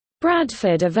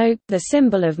 Bradford evoked the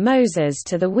symbol of Moses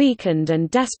to the weakened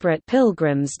and desperate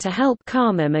pilgrims to help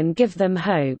calm them and give them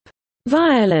hope.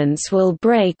 "Violence will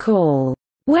break all.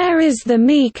 Where is the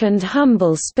meek and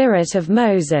humble spirit of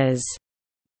Moses?"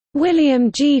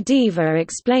 William G. Dever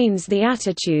explains the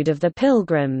attitude of the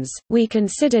Pilgrims. "We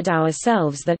considered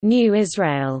ourselves the new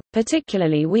Israel,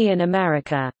 particularly we in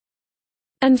America.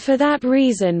 And for that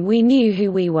reason we knew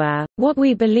who we were, what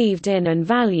we believed in and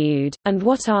valued, and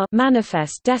what our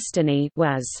manifest destiny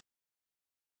was."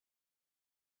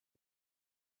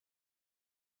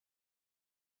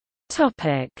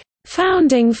 Topic: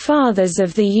 Founding Fathers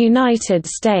of the United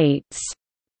States.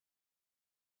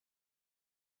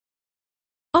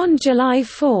 On July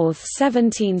 4,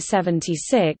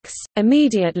 1776,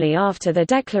 immediately after the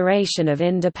Declaration of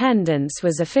Independence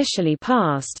was officially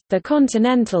passed, the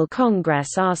Continental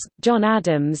Congress asked John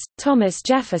Adams, Thomas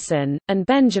Jefferson, and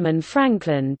Benjamin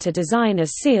Franklin to design a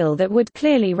seal that would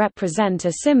clearly represent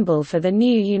a symbol for the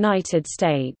new United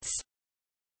States.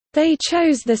 They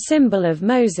chose the symbol of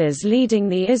Moses leading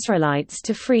the Israelites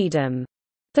to freedom.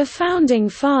 The Founding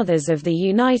Fathers of the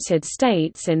United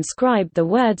States inscribed the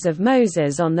words of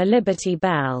Moses on the Liberty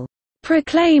Bell,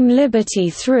 "Proclaim liberty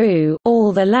through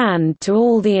all the land to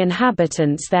all the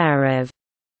inhabitants thereof."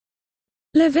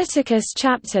 Leviticus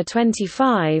chapter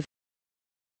 25.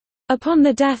 Upon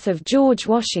the death of George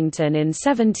Washington in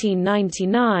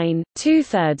 1799,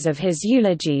 2/3 of his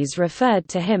eulogies referred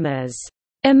to him as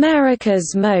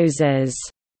America's Moses,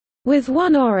 with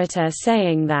one orator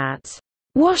saying that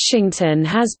 "Washington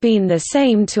has been the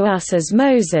same to us as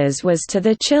Moses was to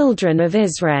the children of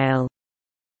Israel."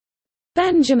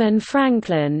 Benjamin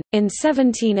Franklin, in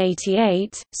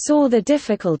 1788, saw the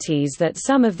difficulties that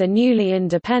some of the newly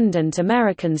independent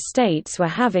American states were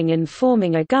having in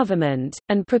forming a government,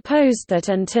 and proposed that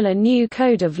until a new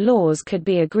code of laws could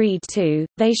be agreed to,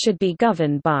 they should be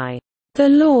governed by the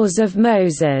laws of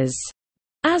Moses,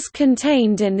 as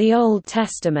contained in the Old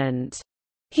Testament.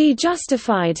 He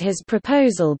justified his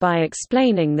proposal by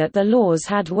explaining that the laws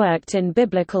had worked in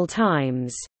biblical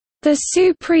times. The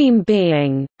Supreme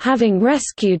Being, having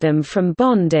rescued them from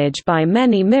bondage by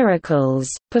many miracles,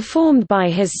 performed by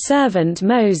his servant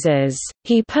Moses,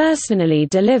 he personally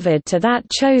delivered to that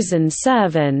chosen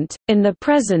servant, in the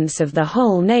presence of the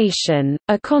whole nation,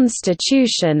 a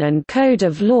constitution and code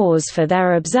of laws for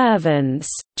their observance.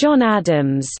 John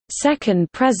Adams,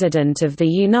 second President of the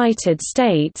United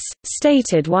States,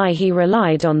 stated why he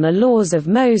relied on the laws of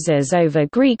Moses over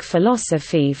Greek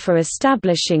philosophy for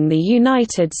establishing the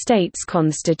United States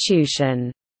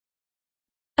Constitution.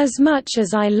 As much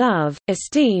as I love,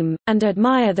 esteem, and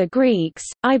admire the Greeks,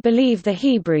 I believe the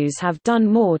Hebrews have done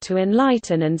more to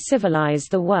enlighten and civilize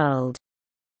the world.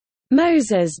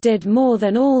 Moses did more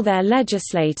than all their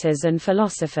legislators and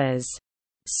philosophers.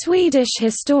 Swedish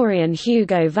historian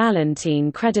Hugo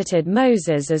Valentin credited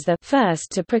Moses as the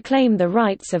first to proclaim the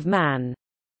rights of man.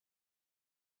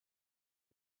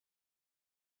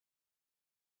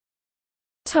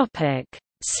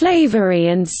 Slavery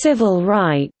and civil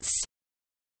rights.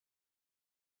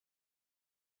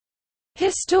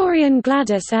 Historian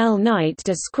Gladys L. Knight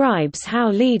describes how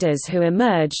leaders who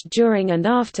emerged during and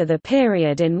after the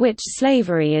period in which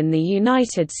slavery in the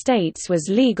United States was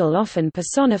legal often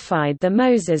personified the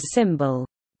Moses symbol.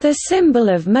 The symbol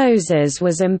of Moses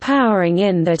was empowering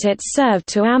in that it served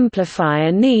to amplify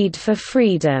a need for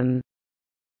freedom.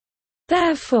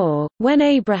 Therefore, when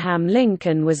Abraham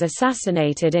Lincoln was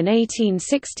assassinated in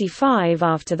 1865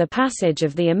 after the passage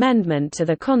of the amendment to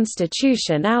the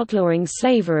Constitution outlawing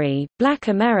slavery, black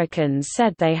Americans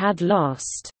said they had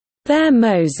lost their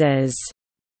Moses.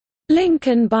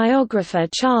 Lincoln biographer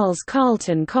Charles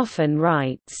Carlton Coffin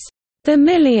writes, "The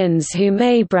millions whom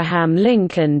Abraham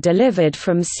Lincoln delivered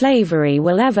from slavery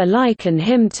will ever liken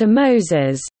him to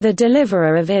Moses, the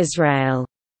deliverer of Israel."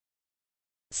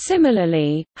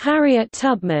 Similarly, Harriet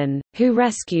Tubman, who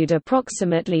rescued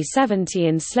approximately 70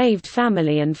 enslaved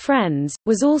family and friends,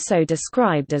 was also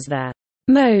described as the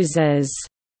Moses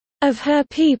of her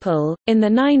people. In the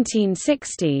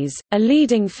 1960s, a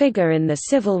leading figure in the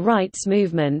civil rights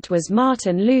movement was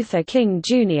Martin Luther King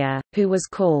Jr., who was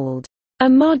called a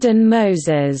modern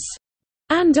Moses,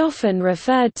 and often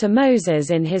referred to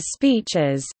Moses in his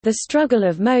speeches, the struggle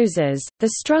of Moses,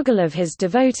 the struggle of his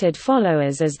devoted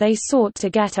followers as they sought to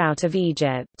get out of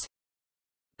Egypt.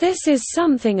 This is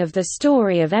something of the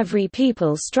story of every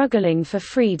people struggling for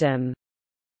freedom.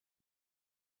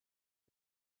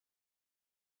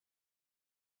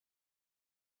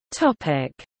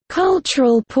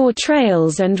 Cultural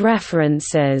portrayals and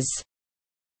references.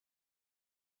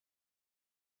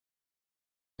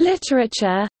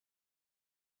 Literature.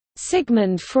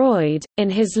 Sigmund Freud, in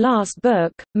his last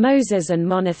book, Moses and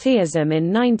Monotheism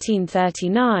in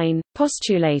 1939,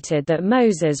 postulated that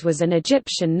Moses was an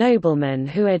Egyptian nobleman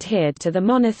who adhered to the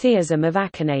monotheism of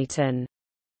Akhenaten.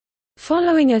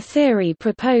 Following a theory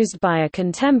proposed by a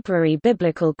contemporary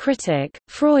biblical critic,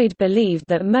 Freud believed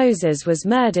that Moses was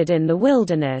murdered in the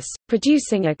wilderness,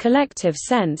 producing a collective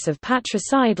sense of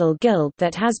patricidal guilt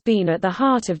that has been at the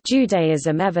heart of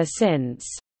Judaism ever since.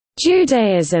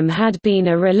 Judaism had been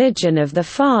a religion of the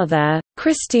Father,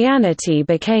 Christianity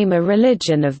became a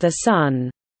religion of the Son.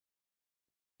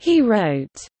 He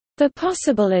wrote, "The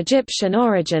possible Egyptian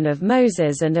origin of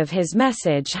Moses and of his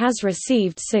message has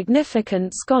received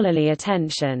significant scholarly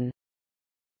attention.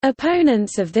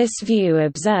 Opponents of this view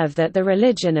observe that the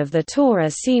religion of the Torah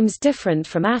seems different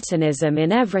from Atanism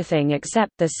in everything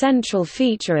except the central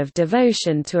feature of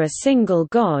devotion to a single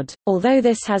God, although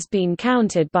this has been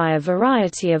countered by a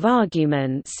variety of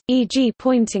arguments, e.g.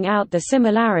 pointing out the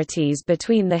similarities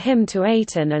between the hymn to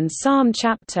Aten and Psalm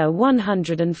chapter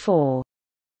 104.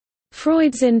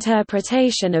 Freud's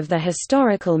interpretation of the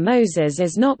historical Moses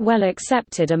is not well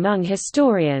accepted among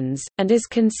historians, and is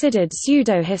considered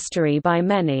pseudo-history by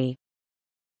many.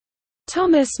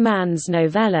 Thomas Mann's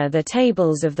novella The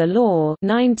Tables of the Law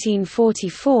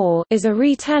 1944 is a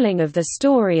retelling of the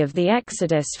story of the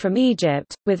Exodus from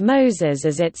Egypt, with Moses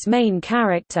as its main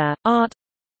character. Art.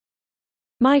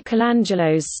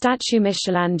 Michelangelo's statue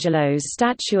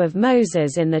of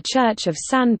Moses in the Church of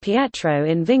San Pietro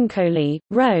in Vincoli,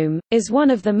 Rome, is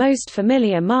one of the most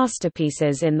familiar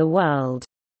masterpieces in the world.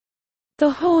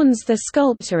 The horns the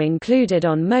sculptor included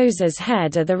on Moses'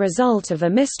 head are the result of a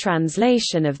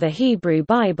mistranslation of the Hebrew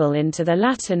Bible into the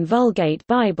Latin Vulgate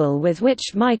Bible with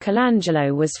which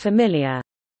Michelangelo was familiar.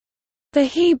 The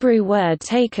Hebrew word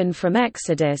taken from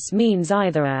Exodus means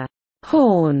either a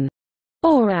horn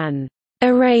or an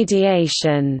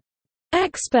irradiation.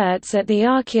 Experts at the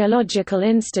Archaeological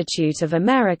Institute of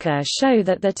America show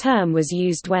that the term was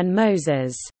used when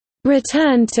Moses'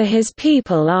 returned to his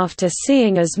people after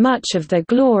seeing as much of the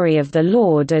glory of the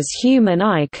Lord as human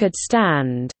eye could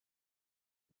stand,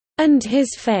 and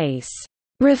his face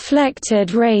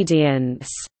reflected radiance.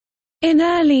 In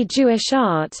early Jewish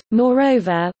art,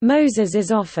 moreover, Moses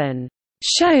is often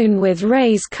shown with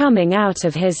rays coming out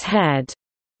of his head.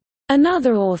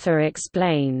 Another author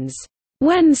explains,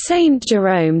 when Saint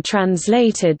Jerome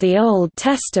translated the Old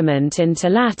Testament into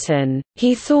Latin,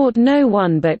 he thought no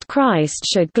one but Christ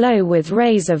should glow with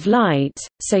rays of light,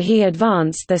 so he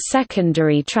advanced the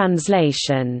secondary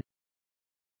translation.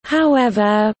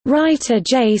 However, writer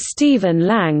J. Stephen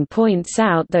Lang points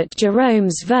out that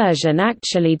Jerome's version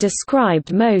actually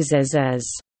described Moses as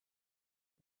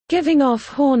giving off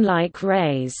horn-like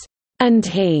rays, and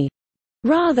he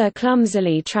rather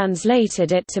clumsily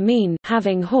translated it to mean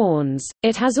having horns.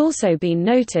 It has also been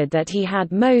noted that he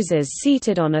had Moses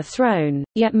seated on a throne,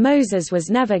 yet Moses was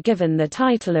never given the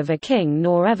title of a king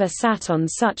nor ever sat on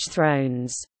such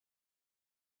thrones.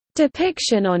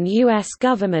 Depiction on U.S.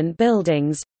 government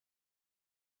buildings.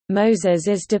 Moses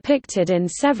is depicted in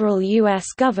several U.S.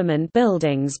 government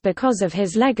buildings because of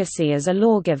his legacy as a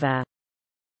lawgiver.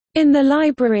 In the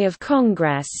Library of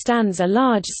Congress stands a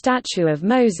large statue of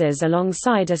Moses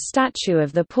alongside a statue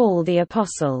of Paul the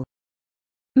Apostle.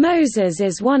 Moses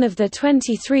is one of the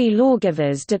 23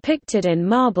 lawgivers depicted in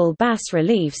marble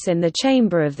bas-reliefs in the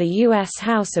chamber of the U.S.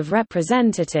 House of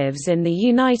Representatives in the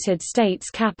United States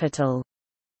Capitol.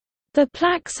 The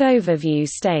plaque's overview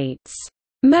states,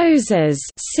 Moses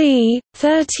c.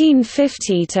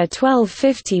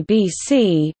 1350–1250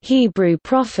 BC, Hebrew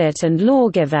prophet and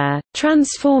lawgiver,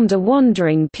 transformed a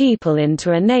wandering people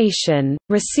into a nation,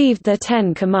 received the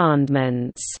Ten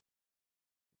Commandments.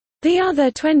 The other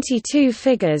 22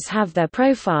 figures have their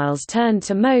profiles turned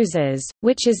to Moses,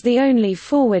 which is the only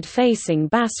forward-facing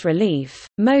bas-relief.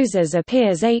 Moses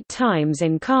appears 8 times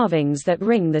in carvings that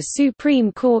ring the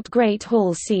Supreme Court Great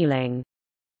Hall ceiling.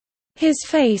 His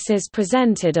face is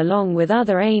presented along with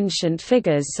other ancient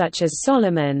figures such as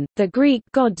Solomon, the Greek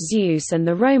god Zeus and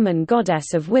the Roman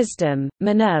goddess of wisdom,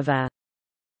 Minerva.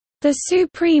 The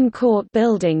Supreme Court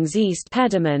building's east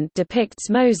pediment depicts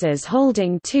Moses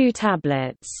holding 2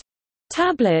 tablets.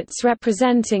 Tablets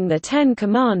representing the Ten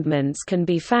Commandments can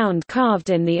be found carved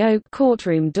in the oak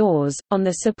courtroom doors, on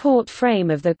the support frame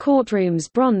of the courtroom's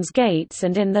bronze gates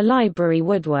and in the library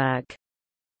woodwork.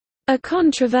 A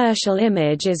controversial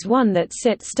image is one that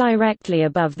sits directly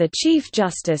above the Chief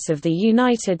Justice of the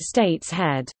United States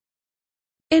head.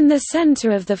 In the center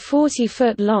of the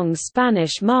 40-foot-long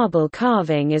Spanish marble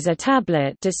carving is a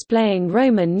tablet displaying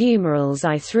Roman numerals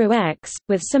I through X,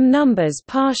 with some numbers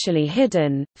partially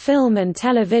hidden. Film and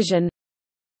television.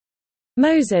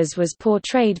 Moses was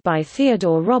portrayed by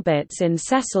Theodore Roberts in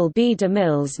Cecil B.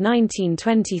 DeMille's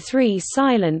 1923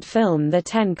 silent film The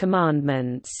Ten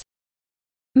Commandments.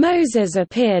 Moses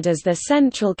appeared as the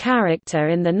central character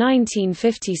in the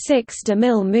 1956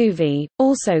 DeMille movie,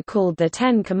 also called The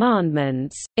Ten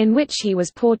Commandments, in which he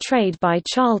was portrayed by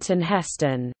Charlton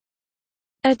Heston.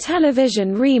 A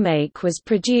television remake was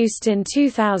produced in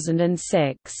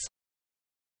 2006.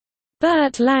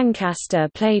 Burt Lancaster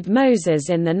played Moses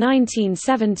in the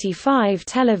 1975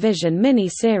 television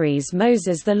miniseries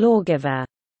Moses the Lawgiver.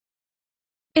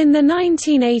 In the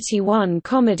 1981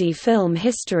 comedy film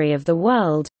History of the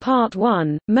World, Part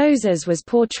 1, Moses was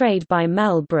portrayed by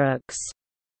Mel Brooks.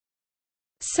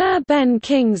 Sir Ben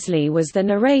Kingsley was the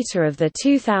narrator of the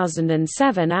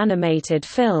 2007 animated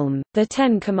film, The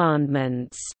Ten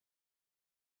Commandments.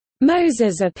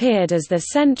 Moses appeared as the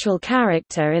central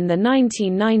character in the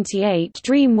 1998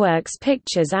 DreamWorks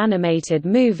Pictures animated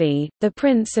movie, The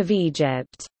Prince of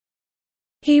Egypt.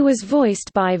 He was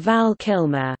voiced by Val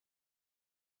Kilmer.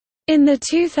 In the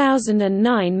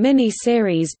 2009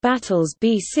 mini-series Battles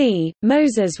BC,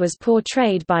 Moses was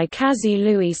portrayed by Kazi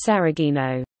Louis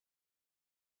Seragino.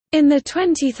 In the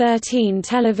 2013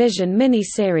 television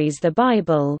mini-series The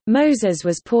Bible, Moses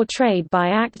was portrayed by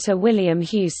actor William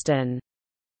Houston.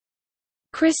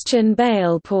 Christian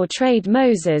Bale portrayed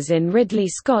Moses in Ridley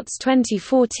Scott's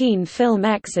 2014 film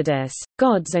Exodus,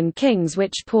 Gods and Kings,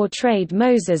 which portrayed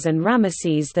Moses and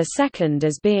Ramesses II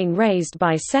as being raised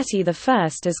by Seti I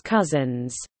as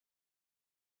cousins.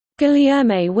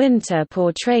 Guilherme Winter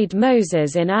portrayed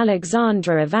Moses in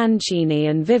Alexandra Avancini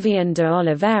and Vivian de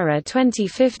Oliveira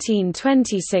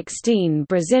 2015-2016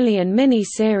 Brazilian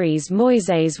mini-series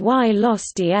Moisés y los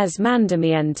 10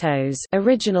 Mandamientos,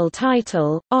 original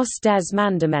title, Os 10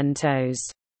 Mandamentos.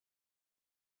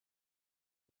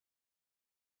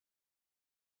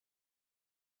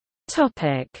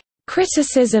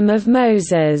 Criticism of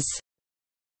Moses.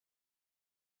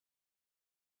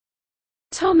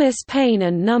 Thomas Paine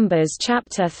and Numbers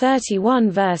chapter 31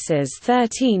 verses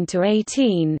 13 to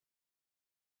 18.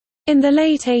 In the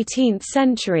late 18th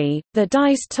century, the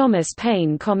Deist Thomas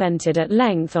Paine commented at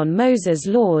length on Moses'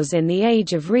 laws in The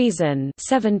Age of Reason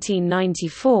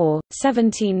 1794,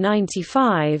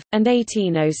 1795, and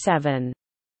 1807.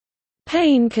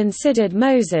 Paine considered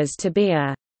Moses to be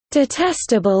a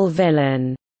detestable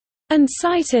villain, and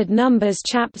cited Numbers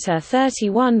chapter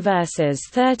 31 verses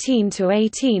 13 to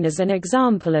 18 as an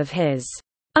example of his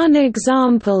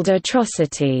unexampled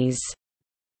atrocities.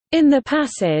 In the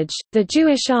passage, the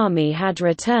Jewish army had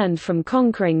returned from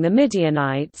conquering the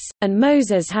Midianites, and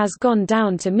Moses has gone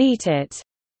down to meet it.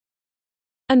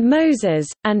 And Moses,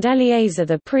 and Eleazar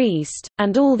the priest,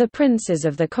 and all the princes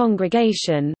of the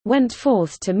congregation, went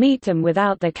forth to meet them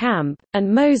without the camp,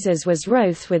 and Moses was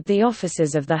wroth with the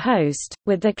officers of the host,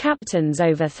 with the captains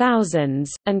over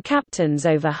thousands, and captains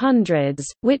over hundreds,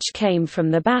 which came from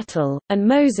the battle, and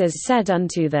Moses said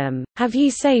unto them, Have ye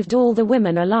saved all the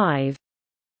women alive?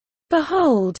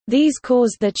 Behold, these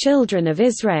caused the children of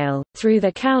Israel, through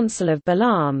the counsel of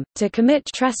Balaam, to commit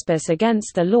trespass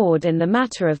against the Lord in the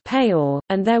matter of Peor,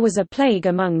 and there was a plague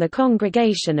among the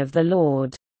congregation of the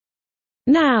Lord.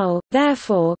 Now,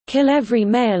 therefore, kill every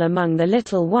male among the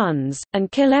little ones,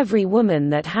 and kill every woman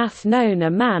that hath known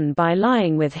a man by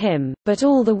lying with him, but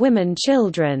all the women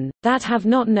children, that have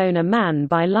not known a man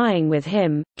by lying with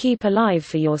him, keep alive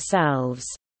for yourselves.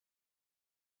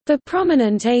 The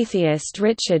prominent atheist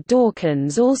Richard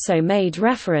Dawkins also made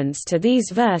reference to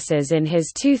these verses in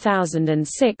his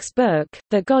 2006 book,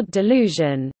 The God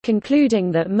Delusion,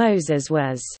 concluding that Moses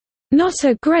was not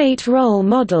a great role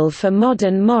model for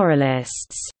modern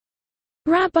moralists.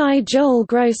 Rabbi Joel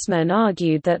Grossman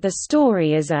argued that the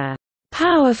story is a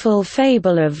powerful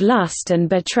fable of lust and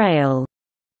betrayal,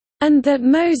 and that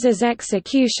Moses'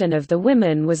 execution of the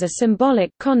women was a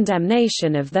symbolic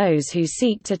condemnation of those who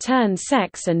seek to turn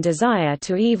sex and desire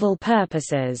to evil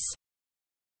purposes.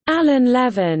 Alan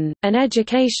Levin, an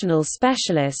educational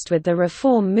specialist with the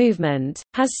Reform movement,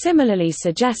 has similarly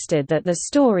suggested that the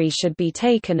story should be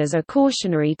taken as a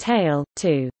cautionary tale,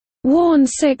 to warn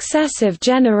successive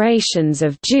generations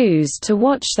of Jews to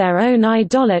watch their own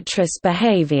idolatrous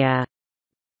behavior.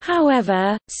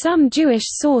 However, some Jewish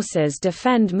sources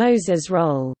defend Moses'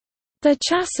 role. The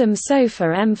Chasam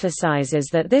Sofer emphasizes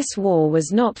that this war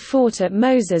was not fought at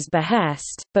Moses'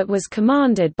 behest, but was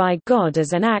commanded by God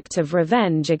as an act of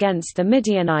revenge against the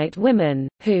Midianite women,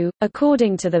 who,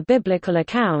 according to the biblical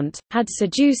account, had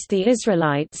seduced the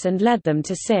Israelites and led them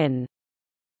to sin.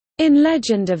 In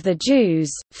Legend of the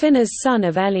Jews, Phinehas son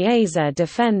of Eleazar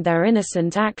defend their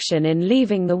innocent action in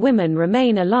leaving the women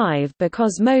remain alive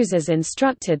because Moses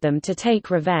instructed them to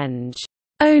take revenge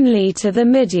only to the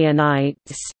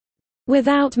Midianites,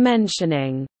 without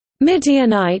mentioning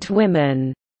Midianite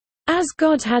women, as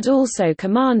God had also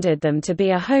commanded them to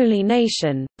be a holy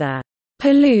nation. The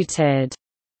polluted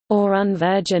or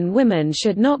unvirgin women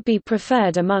should not be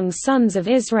preferred among sons of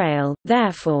Israel,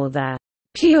 therefore the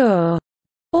pure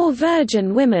or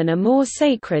virgin women are more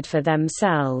sacred for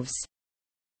themselves.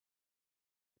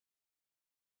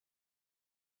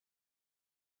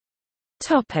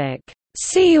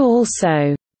 See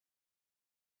also: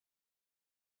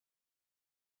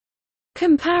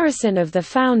 Comparison of the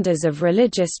founders of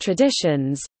religious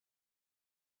traditions,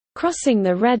 Crossing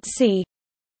the Red Sea,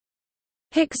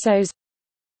 Hyksos,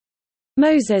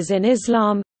 Moses in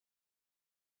Islam,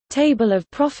 Table of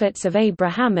prophets of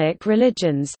Abrahamic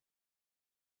religions,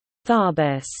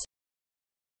 Tharbus